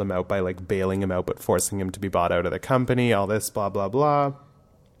sold him out by, like, bailing him out but forcing him to be bought out of the company, all this, blah, blah, blah.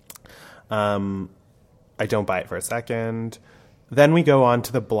 I don't buy it for a second. Then we go on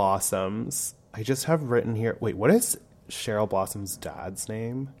to the Blossoms. I just have written here, wait, what is Cheryl Blossom's dad's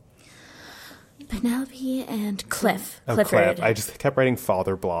name? Penelope and Cliff. Oh, Clifford. Cliff. I just kept writing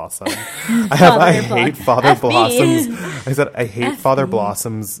Father Blossom. I hate Father Blossom's. I said, I hate Father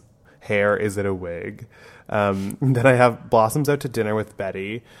Blossom's hair. Is it a wig? Then I have Blossoms out to dinner with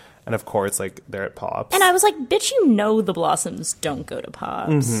Betty. And of course, like, they're at Pops. And I was like, bitch, you know the Blossoms don't go to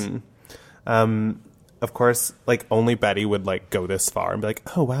Pops. Of course, like, only Betty would, like, go this far and be like,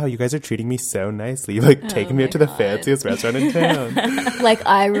 oh, wow, you guys are treating me so nicely. You've, like, taken me out to the fanciest restaurant in town. Like,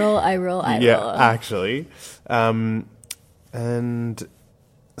 I roll. Yeah, actually. And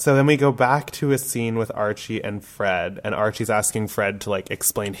so then we go back to a scene with Archie and Fred, and Archie's asking Fred to, like,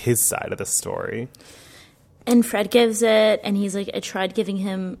 explain his side of the story. And Fred gives it, and he's like, I tried giving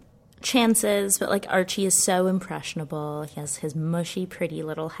him chances, but, like, Archie is so impressionable. He has his mushy, pretty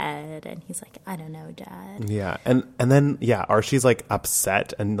little head, and he's like, I don't know, Dad. Yeah, and then, yeah, Archie's, like,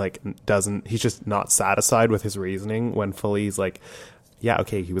 upset and, like, he's just not satisfied with his reasoning when fully he's like, yeah,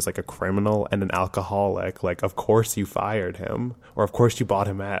 okay, he was, like, a criminal and an alcoholic. Like, of course you fired him, or of course you bought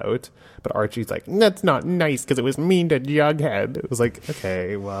him out. But Archie's like, that's not nice because it was mean to Jughead. It was like,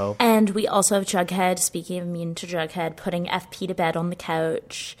 okay, well. And we also have Jughead, speaking of mean to Jughead, putting FP to bed on the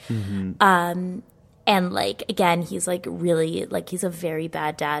couch. And, like, again, he's, like, really, like, he's a very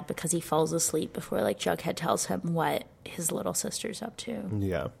bad dad because he falls asleep before, like, Jughead tells him what his little sister's up to.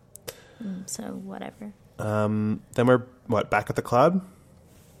 Yeah. So, whatever. Then we're, back at the club?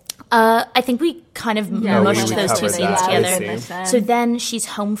 I think we kind of mushed we those two covered scenes that. together. So then she's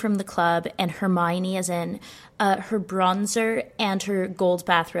home from the club, and Hermione is in her bronzer and her gold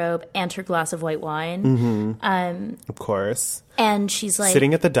bathrobe and her glass of white wine. Of course. And she's like...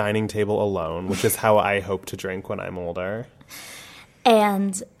 Sitting at the dining table alone, which is how I hope to drink when I'm older.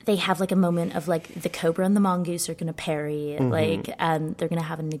 And they have, like, a moment of, like, the cobra and the mongoose are going to parry. Like, they're going to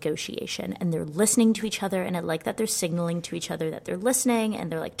have a negotiation. And they're listening to each other. And I like that they're signaling to each other that they're listening.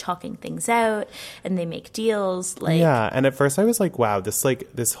 And they're, like, talking things out. And they make deals. Like, yeah, and at first I was like, wow,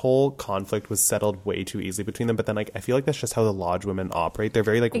 this whole conflict was settled way too easily between them. But then, like, I feel like that's just how the Lodge women operate. They're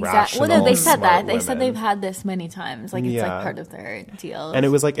very, like, rational, Well, no, they said smart that. They said women. they've had this many times. Like, it's, Yeah. like, part of their deal. And it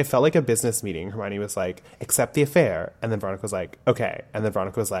was like, it felt like a business meeting. Hermione was like, accept the affair. And then Veronica was like, okay. And then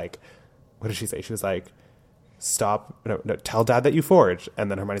Veronica was like, what did she say? She was like, no, tell Dad that you forged.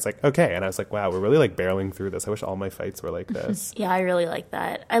 And then Hermione's like, okay. And I was like, wow, we're really, like, barreling through this. I wish all my fights were like this. yeah, I really like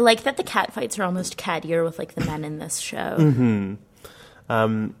that. I like that the cat fights are almost cattier with, like, the men in this show.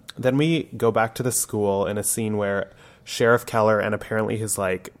 Then we go back to the school in a scene where Sheriff Keller and apparently his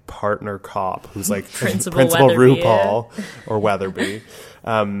like partner cop, who's like Principal Weatherby. RuPaul or Weatherby,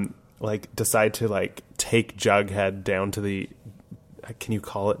 like decide to like take Jughead down to the, can you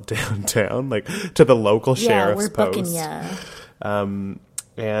call it downtown, like to the local sheriff's post. Booking ya.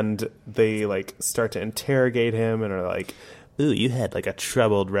 And they like start to interrogate him and are like, ooh, you had like a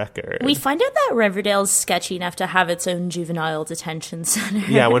troubled record. We find out that Riverdale's sketchy enough to have its own juvenile detention center.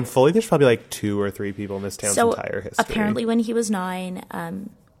 Yeah, when fully there's probably like 2 or 3 people in this town's entire history. Apparently when he was 9,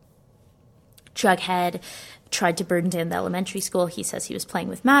 Jughead tried to burn down the elementary school. He says he was playing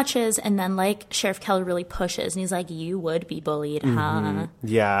with matches, and then like Sheriff Keller really pushes and he's like, you would be bullied, huh?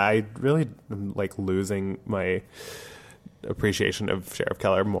 Yeah, I really am like losing my appreciation of Sheriff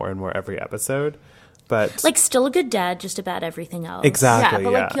Keller more and more every episode. But like still a good dad, just about everything else. exactly,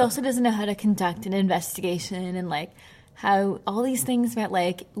 Yeah, but like he also doesn't know how to conduct an investigation and like how all these things about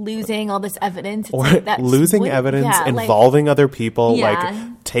like losing all this evidence. It's or like, that's losing what- evidence, yeah, like- involving other people, Yeah.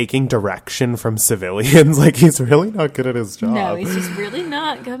 like taking direction from civilians. Like he's really not good at his job. No, he's just really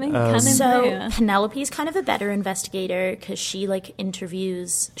not coming So through. Penelope's kind of a better investigator because she like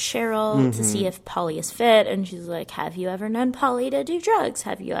interviews Cheryl to see if Polly is fit, and she's like, "Have you ever known Polly to do drugs?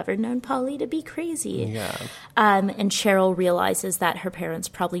 Have you ever known Polly to be crazy?" Yeah. And Cheryl realizes that her parents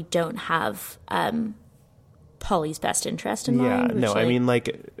probably don't have Polly's best interest in Yeah, mind. which, no, I mean,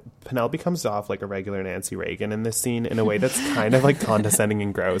 like, Penelope comes off like a regular Nancy Reagan in this scene in a way that's kind of like condescending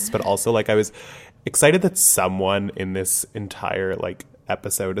and gross, but also like I was excited that someone in this entire like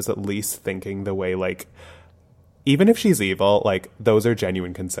episode is at least thinking the way like, even if she's evil, like those are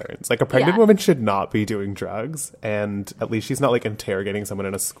genuine concerns. Like a pregnant Yeah. woman should not be doing drugs, and at least she's not like interrogating someone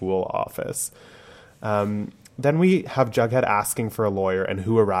in a school office. Then we have Jughead asking for a lawyer, and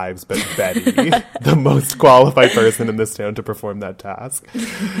who arrives but Betty, the most qualified person in this town to perform that task.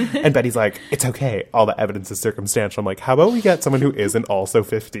 And Betty's like, it's okay, all the evidence is circumstantial. I'm like, how about we get someone who isn't also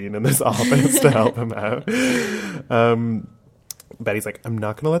 15 in this office to help him out? Betty's like, I'm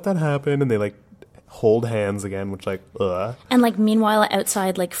not going to let that happen. And they like hold hands again, which like, ugh. And like meanwhile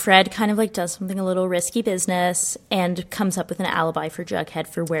outside, like Fred kind of like does something a little risky business and comes up with an alibi for Jughead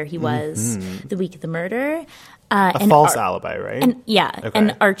for where he was the week of the murder. A false alibi, right? And yeah, Okay.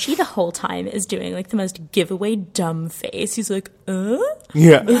 and Archie the whole time is doing like the most giveaway dumb face. He's like,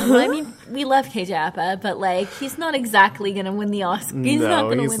 Yeah. Well, I mean, we love KJAPA, but like he's not exactly gonna win the Oscar. He's not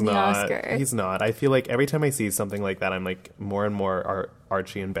gonna win the Oscar. He's not. I feel like every time I see something like that, I'm like, more and more are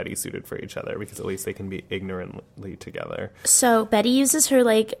Archie and Betty suited for each other, because at least they can be ignorantly together. So Betty uses her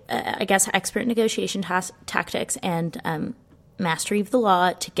like I guess expert negotiation tactics and mastery of the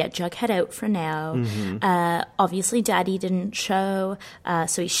law to get Jughead out for now. Obviously Daddy didn't show,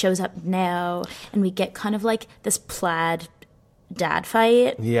 so he shows up now, and we get kind of like this plaid dad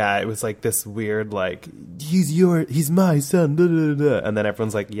fight. Yeah, it was like this weird, like, he's my son, da, da, da, da. And then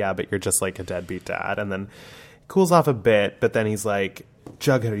everyone's like, yeah, but you're just like a deadbeat dad. And then it cools off a bit, but then he's like,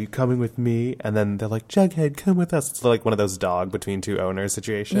 Jughead, are you coming with me? And then they're like, Jughead, come with us. It's like one of those dog between two owners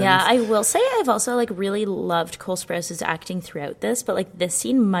situations. Yeah, I will say I've also like really loved Cole Sprouse's acting throughout this, but like this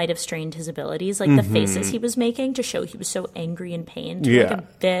scene might have strained his abilities, like the faces he was making to show he was so angry and pained. Like Yeah. a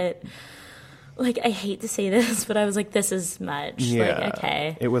bit. Like, I hate to say this, but I was like, this is much. Yeah, Like,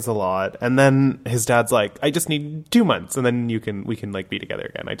 okay. it was a lot. And then his dad's like, I just need 2 months, and then we can like be together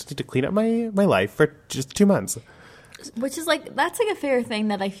again. I just need to clean up my life for just 2 months. Which is like, that's like a fair thing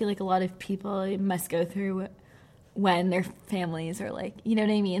that I feel like a lot of people must go through when their families are like, you know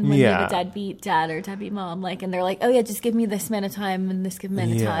what I mean? When they have a deadbeat dad or deadbeat mom, like, and they're like, oh yeah, just give me this amount of time and this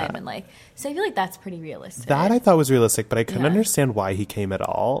amount of time. And like, so I feel like that's pretty realistic. That I thought was realistic, but I couldn't Yeah. understand why he came at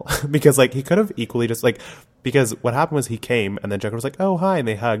all. Because like he could have equally just like, because what happened was he came and then Jughead was like, oh hi, and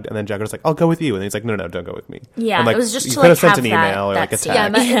they hugged, and then Jughead was like, I'll go with you, and he's like, no, don't go with me. Yeah, and, like, it was just you to, could like, sent have an that- email or like a that scene.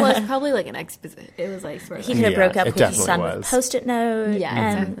 text. Yeah, it was probably like an exposition. It was like sort of. He could have Yeah, broke up it with his definitely son was. with a Post-it note. Yeah,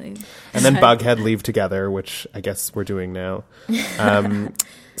 and exactly. And then Bughead leave together, which I guess we're doing now.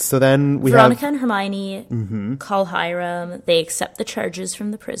 So then we Veronica have and Hermione call Hiram. They accept the charges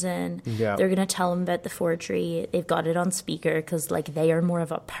from the prison. Yeah. They're going to tell him about the forgery. They've got it on speaker because, like, they are more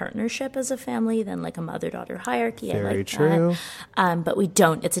of a partnership as a family than, like, a mother-daughter hierarchy. Very I like true. that. But we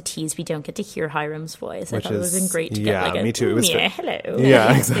don't. It's a tease. We don't get to hear Hiram's voice. Which I thought it would have been is- great to yeah, get, like, me too. It was yeah, great. hello.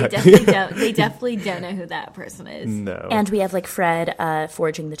 yeah, They exactly. definitely don't know who that person is. No. And we have, like, Fred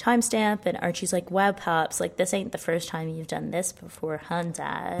forging the timestamp, and Archie's like, wow, Pops, like, this ain't the first time you've done this before, huh,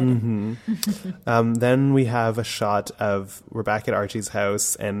 Dad? Then we have a shot of we're back at Archie's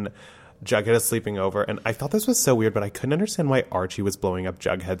house, and Jughead is sleeping over, and I thought this was so weird, but I couldn't understand why Archie was blowing up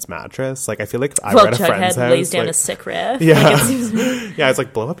Jughead's mattress. Like, I feel like if I were at a friend's Jughead house, lays down like, a sick riff. yeah, Like, it seems- yeah, it's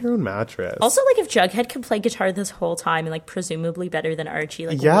like blow up your own mattress. also, like, if Jughead could play guitar this whole time and, like, presumably better than Archie,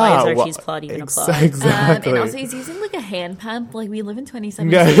 like, yeah, why is well, Archie's plot even a plot? Exactly. And also, he's using like a hand pump. Like we live in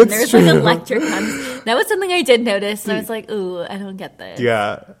 2017. Yeah, it's There's true. like electric pumps. That was something I did notice, and I was like, "Ooh, I don't get this."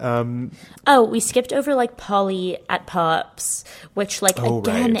 yeah. Oh, we skipped over, like, Polly at Pops, which, like, Oh,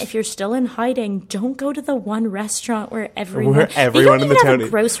 again, right. if you're still in hiding, don't go to the one restaurant where everyone... Where everyone they in don't the even have town a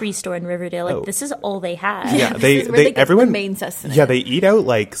grocery store in Riverdale. Like, this is all they have. Yeah, This is where they get everyone the main sustenance. Yeah, they eat out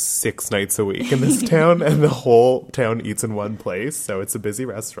like 6 nights a week in this town, and the whole town eats in one place, so it's a busy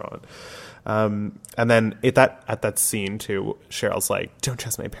restaurant. And then at that scene too, Cheryl's like, "Don't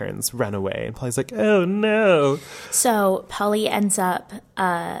trust my parents, run away," and Polly's like, "Oh no," So Polly ends up...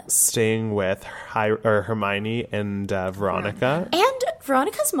 staying with Hermione and Veronica. And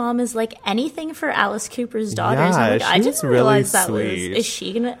Veronica's mom is like anything for Alice Cooper's daughters. Yeah, I'm like, I she didn't was really realize that sweet. was. Is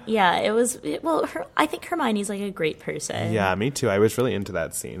she gonna? Yeah, it was. Well, I think Hermione's like a great person. Yeah, me too. I was really into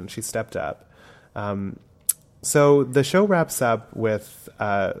that scene. She stepped up. So the show wraps up with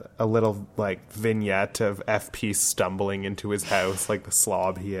a little like vignette of FP stumbling into his house like the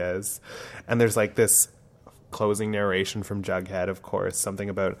slob he is, and there's like this closing narration from Jughead, of course, something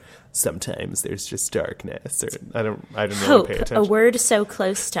about sometimes there's just darkness, or I didn't really Hope, pay a attention. word so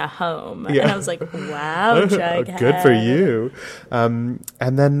close to home. Yeah. And I was like, wow, Jughead. Good for you. And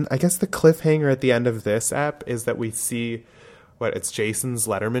then I guess the cliffhanger at the end of this ep is that we see it's Jason's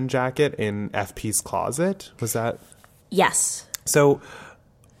Letterman jacket in FP's closet. Was that? Yes. So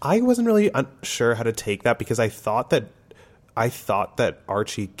I wasn't really sure how to take that, because I thought that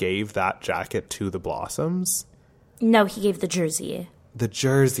Archie gave that jacket to the Blossoms. No, he gave the jersey. The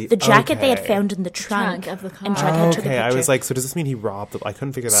jersey. The jacket they had Okay. found in the trunk, of the car. and Jughead took a Okay, picture. I was like, so does this mean he robbed I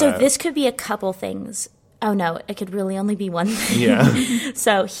couldn't figure that so out. this could be a couple things. Oh no, it could really only be one thing. Yeah.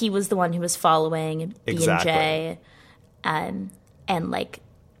 So he was the one who was following B&J, and like,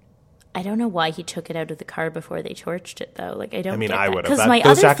 I don't know why he took it out of the car before they torched it though. Like, I don't. I mean, get I that. would've. Because That- my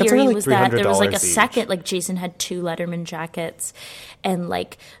those other jackets are theory like was that there was like a $300 each. second, like Jason had 2 Letterman jackets, and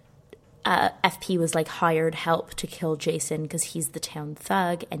like FP was like hired help to kill Jason because he's the town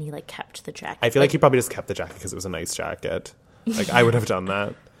thug, and he like kept the jacket. I feel like he probably just kept the jacket because it was a nice jacket. Like, I would have done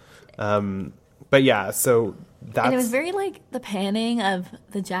that. But yeah, so that's... And it was very like the panning of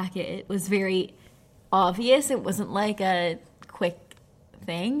the jacket was very obvious. It wasn't like a quick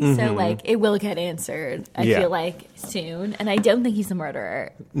thing. So like it will get answered, I Yeah. feel like, soon. And I don't think he's a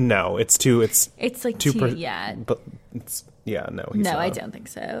murderer. No, it's like too too, yeah. But it's he's No, not. I don't think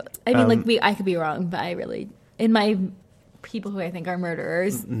so. I mean, I could be wrong, but I really, in my people who I think are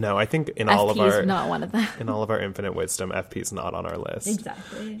murderers, No, I think in all of FP is our not one of them. in all of our infinite wisdom, FP's not on our list.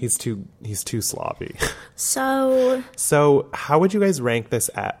 Exactly. He's too sloppy. So So how would you guys rank this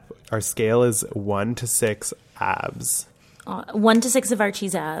app? Our scale is 1 to 6 abs. 1 to 6 of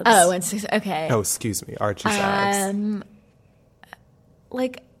Archie's abs. Oh, and six, okay. Oh, excuse me, Archie's abs.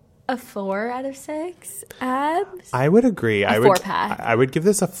 Like a 4 out of 6 abs. I would agree. I would 4-pack. I would give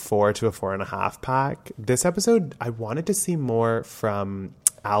this a 4 to a 4.5 pack. This episode, I wanted to see more from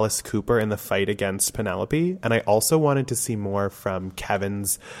Alice Cooper in the fight against Penelope, and I also wanted to see more from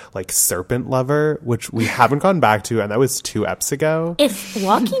Kevin's like serpent lover, which we haven't gone back to, and that was 2 eps ago. If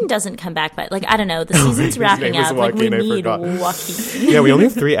Joaquin doesn't come back, but like I don't know, the season's His wrapping name was up. Like we Joaquin, I need forgot. Joaquin. Yeah, we only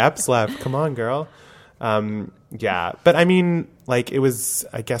have 3 eps left. Come on, girl. Yeah, but I mean, like, it was,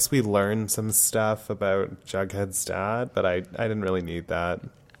 I guess we learned some stuff about Jughead's dad, but I didn't really need that.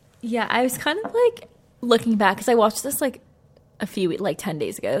 Yeah, I was kind of like looking back because I watched this like a few, like 10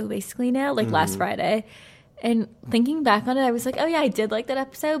 days ago, basically now, like last Friday. And thinking back on it, I was like, oh yeah, I did like that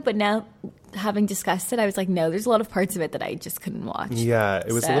episode. But now having discussed it, I was like, no, there's a lot of parts of it that I just couldn't watch. Yeah,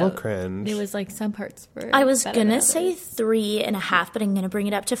 it was a So, little cringe. There was like some parts were I was better than gonna others. say 3.5, but I'm gonna bring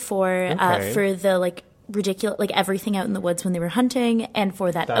it up to 4 Okay. for the like ridiculous, like everything out in the woods when they were hunting, and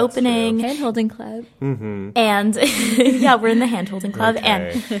for that That's opening. Hand holding club. And yeah, we're in the hand holding club, Okay.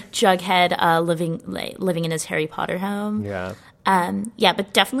 and Jughead living in his Harry Potter home. Yeah. Yeah,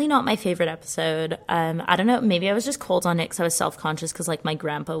 but definitely not my favorite episode. I don't know. Maybe I was just cold on it because I was self-conscious because like my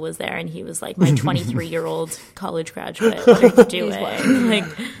grandpa was there and he was like my 23-year-old college graduate. What are you doing? Like,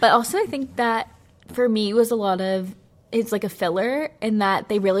 But also, I think that for me was a lot of it's like a filler in that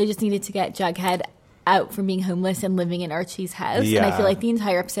they really just needed to get Jughead out from being homeless and living in Archie's house. And I Yeah. feel like the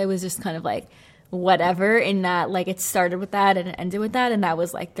entire episode was just kind of like, whatever, in that like it started with that and it ended with that, and that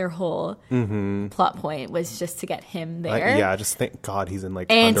was like their whole plot point was just to get him there. Yeah, just thank God he's in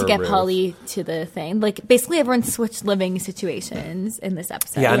like And under to a get roof. Polly to the thing. Like, basically everyone switched living situations in this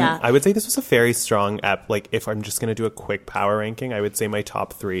episode. Yeah, Yeah. and I would say this was a very strong ep. Like, if I'm just going to do a quick power ranking, I would say my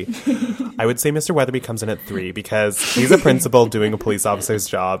top 3. I would say Mr. Weatherby comes in at 3 because he's a principal doing a police officer's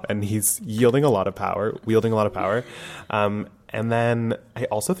job, and he's wielding a lot of power. And then I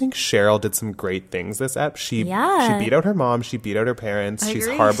also think Cheryl did some great things this ep. She beat out her mom. She beat out her parents. I She's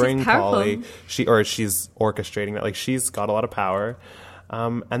agree. harboring She's powerful. Polly. She's orchestrating that. Like, she's got a lot of power.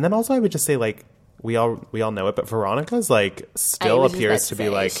 And then also I would just say, like, we all know it, but Veronica's like I still was just appears about to be say,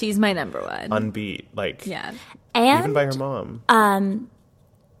 like she's my number one. unbeat. Like, Yeah. And even by her mom.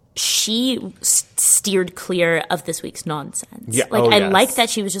 she steered clear of this week's nonsense. Yeah. Like, Oh, I yes. like that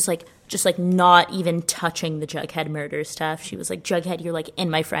she was just like not even touching the Jughead murder stuff. She was like, Jughead, you're like in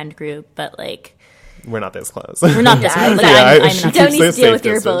my friend group, but like We're not this close. we're not this. Like, Yeah, I'm she not. Don't keeps need a to deal safe with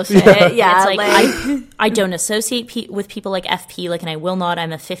your distance. bullshit. Yeah. It's like I don't associate with people like FP, like, and I will not.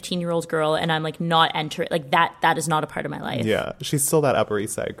 I'm a 15-year-old girl, and I'm like not enter like that. That is not a part of my life. Yeah, she's still that Upper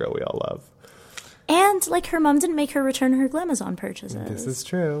East Side girl we all love. And like her mom didn't make her return her Glamazon purchases. This is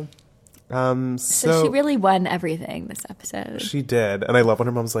true. So she really won everything this episode. She did, and I love when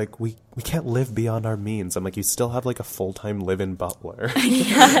her mom's like, "We can't live beyond our means." I'm like, "You still have like a full-time live-in butler,"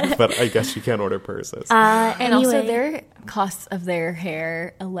 but I guess she can't order purses. And also Anyway. their costs of their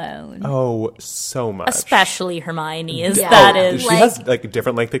hair alone. Oh, so much. Especially Hermione's. Yeah. That Oh, is She has like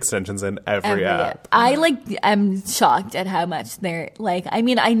different length extensions in every app. I like am shocked at how much they're like. I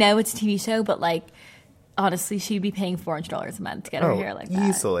mean, I know it's a TV show, but like honestly, she'd be paying $400 a month to get her hair like that.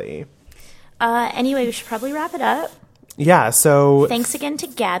 Easily. Anyway, we should probably wrap it up. Yeah. So Thanks again to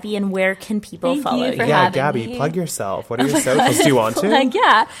Gabby, and where can people Thank follow you you? for yeah, having Gabby, me. plug yourself. What are your socials? Do you want to? Like,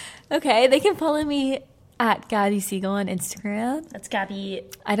 yeah. Okay, they can follow me at Gabby Siegel on Instagram. That's Gabby.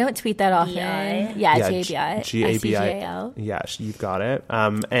 I don't tweet that often. B.I.? Yeah, J-A-B-I. G-A-B-I. S-E-G-A-L. Yeah, you've got it.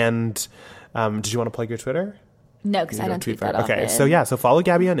 And did you want to plug your Twitter? No, because I don't tweet that often. Okay, so follow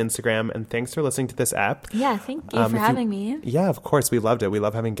Gabby on Instagram, and thanks for listening to this app. Yeah, thank you for having me. Yeah, of course, we loved it. We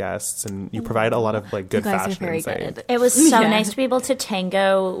love having guests, and you provide a lot of like good You guys are fashion very insight. good. It was so Yeah. nice to be able to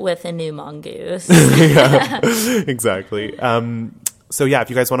tango with a new mongoose. Exactly. So yeah,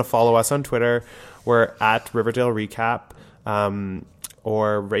 if you guys want to follow us on Twitter, we're at Riverdale Recap.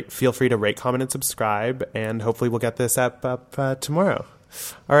 Feel free to rate, comment, and subscribe, and hopefully we'll get this app up tomorrow.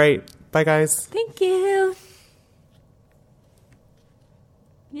 All right, bye guys. Thank you.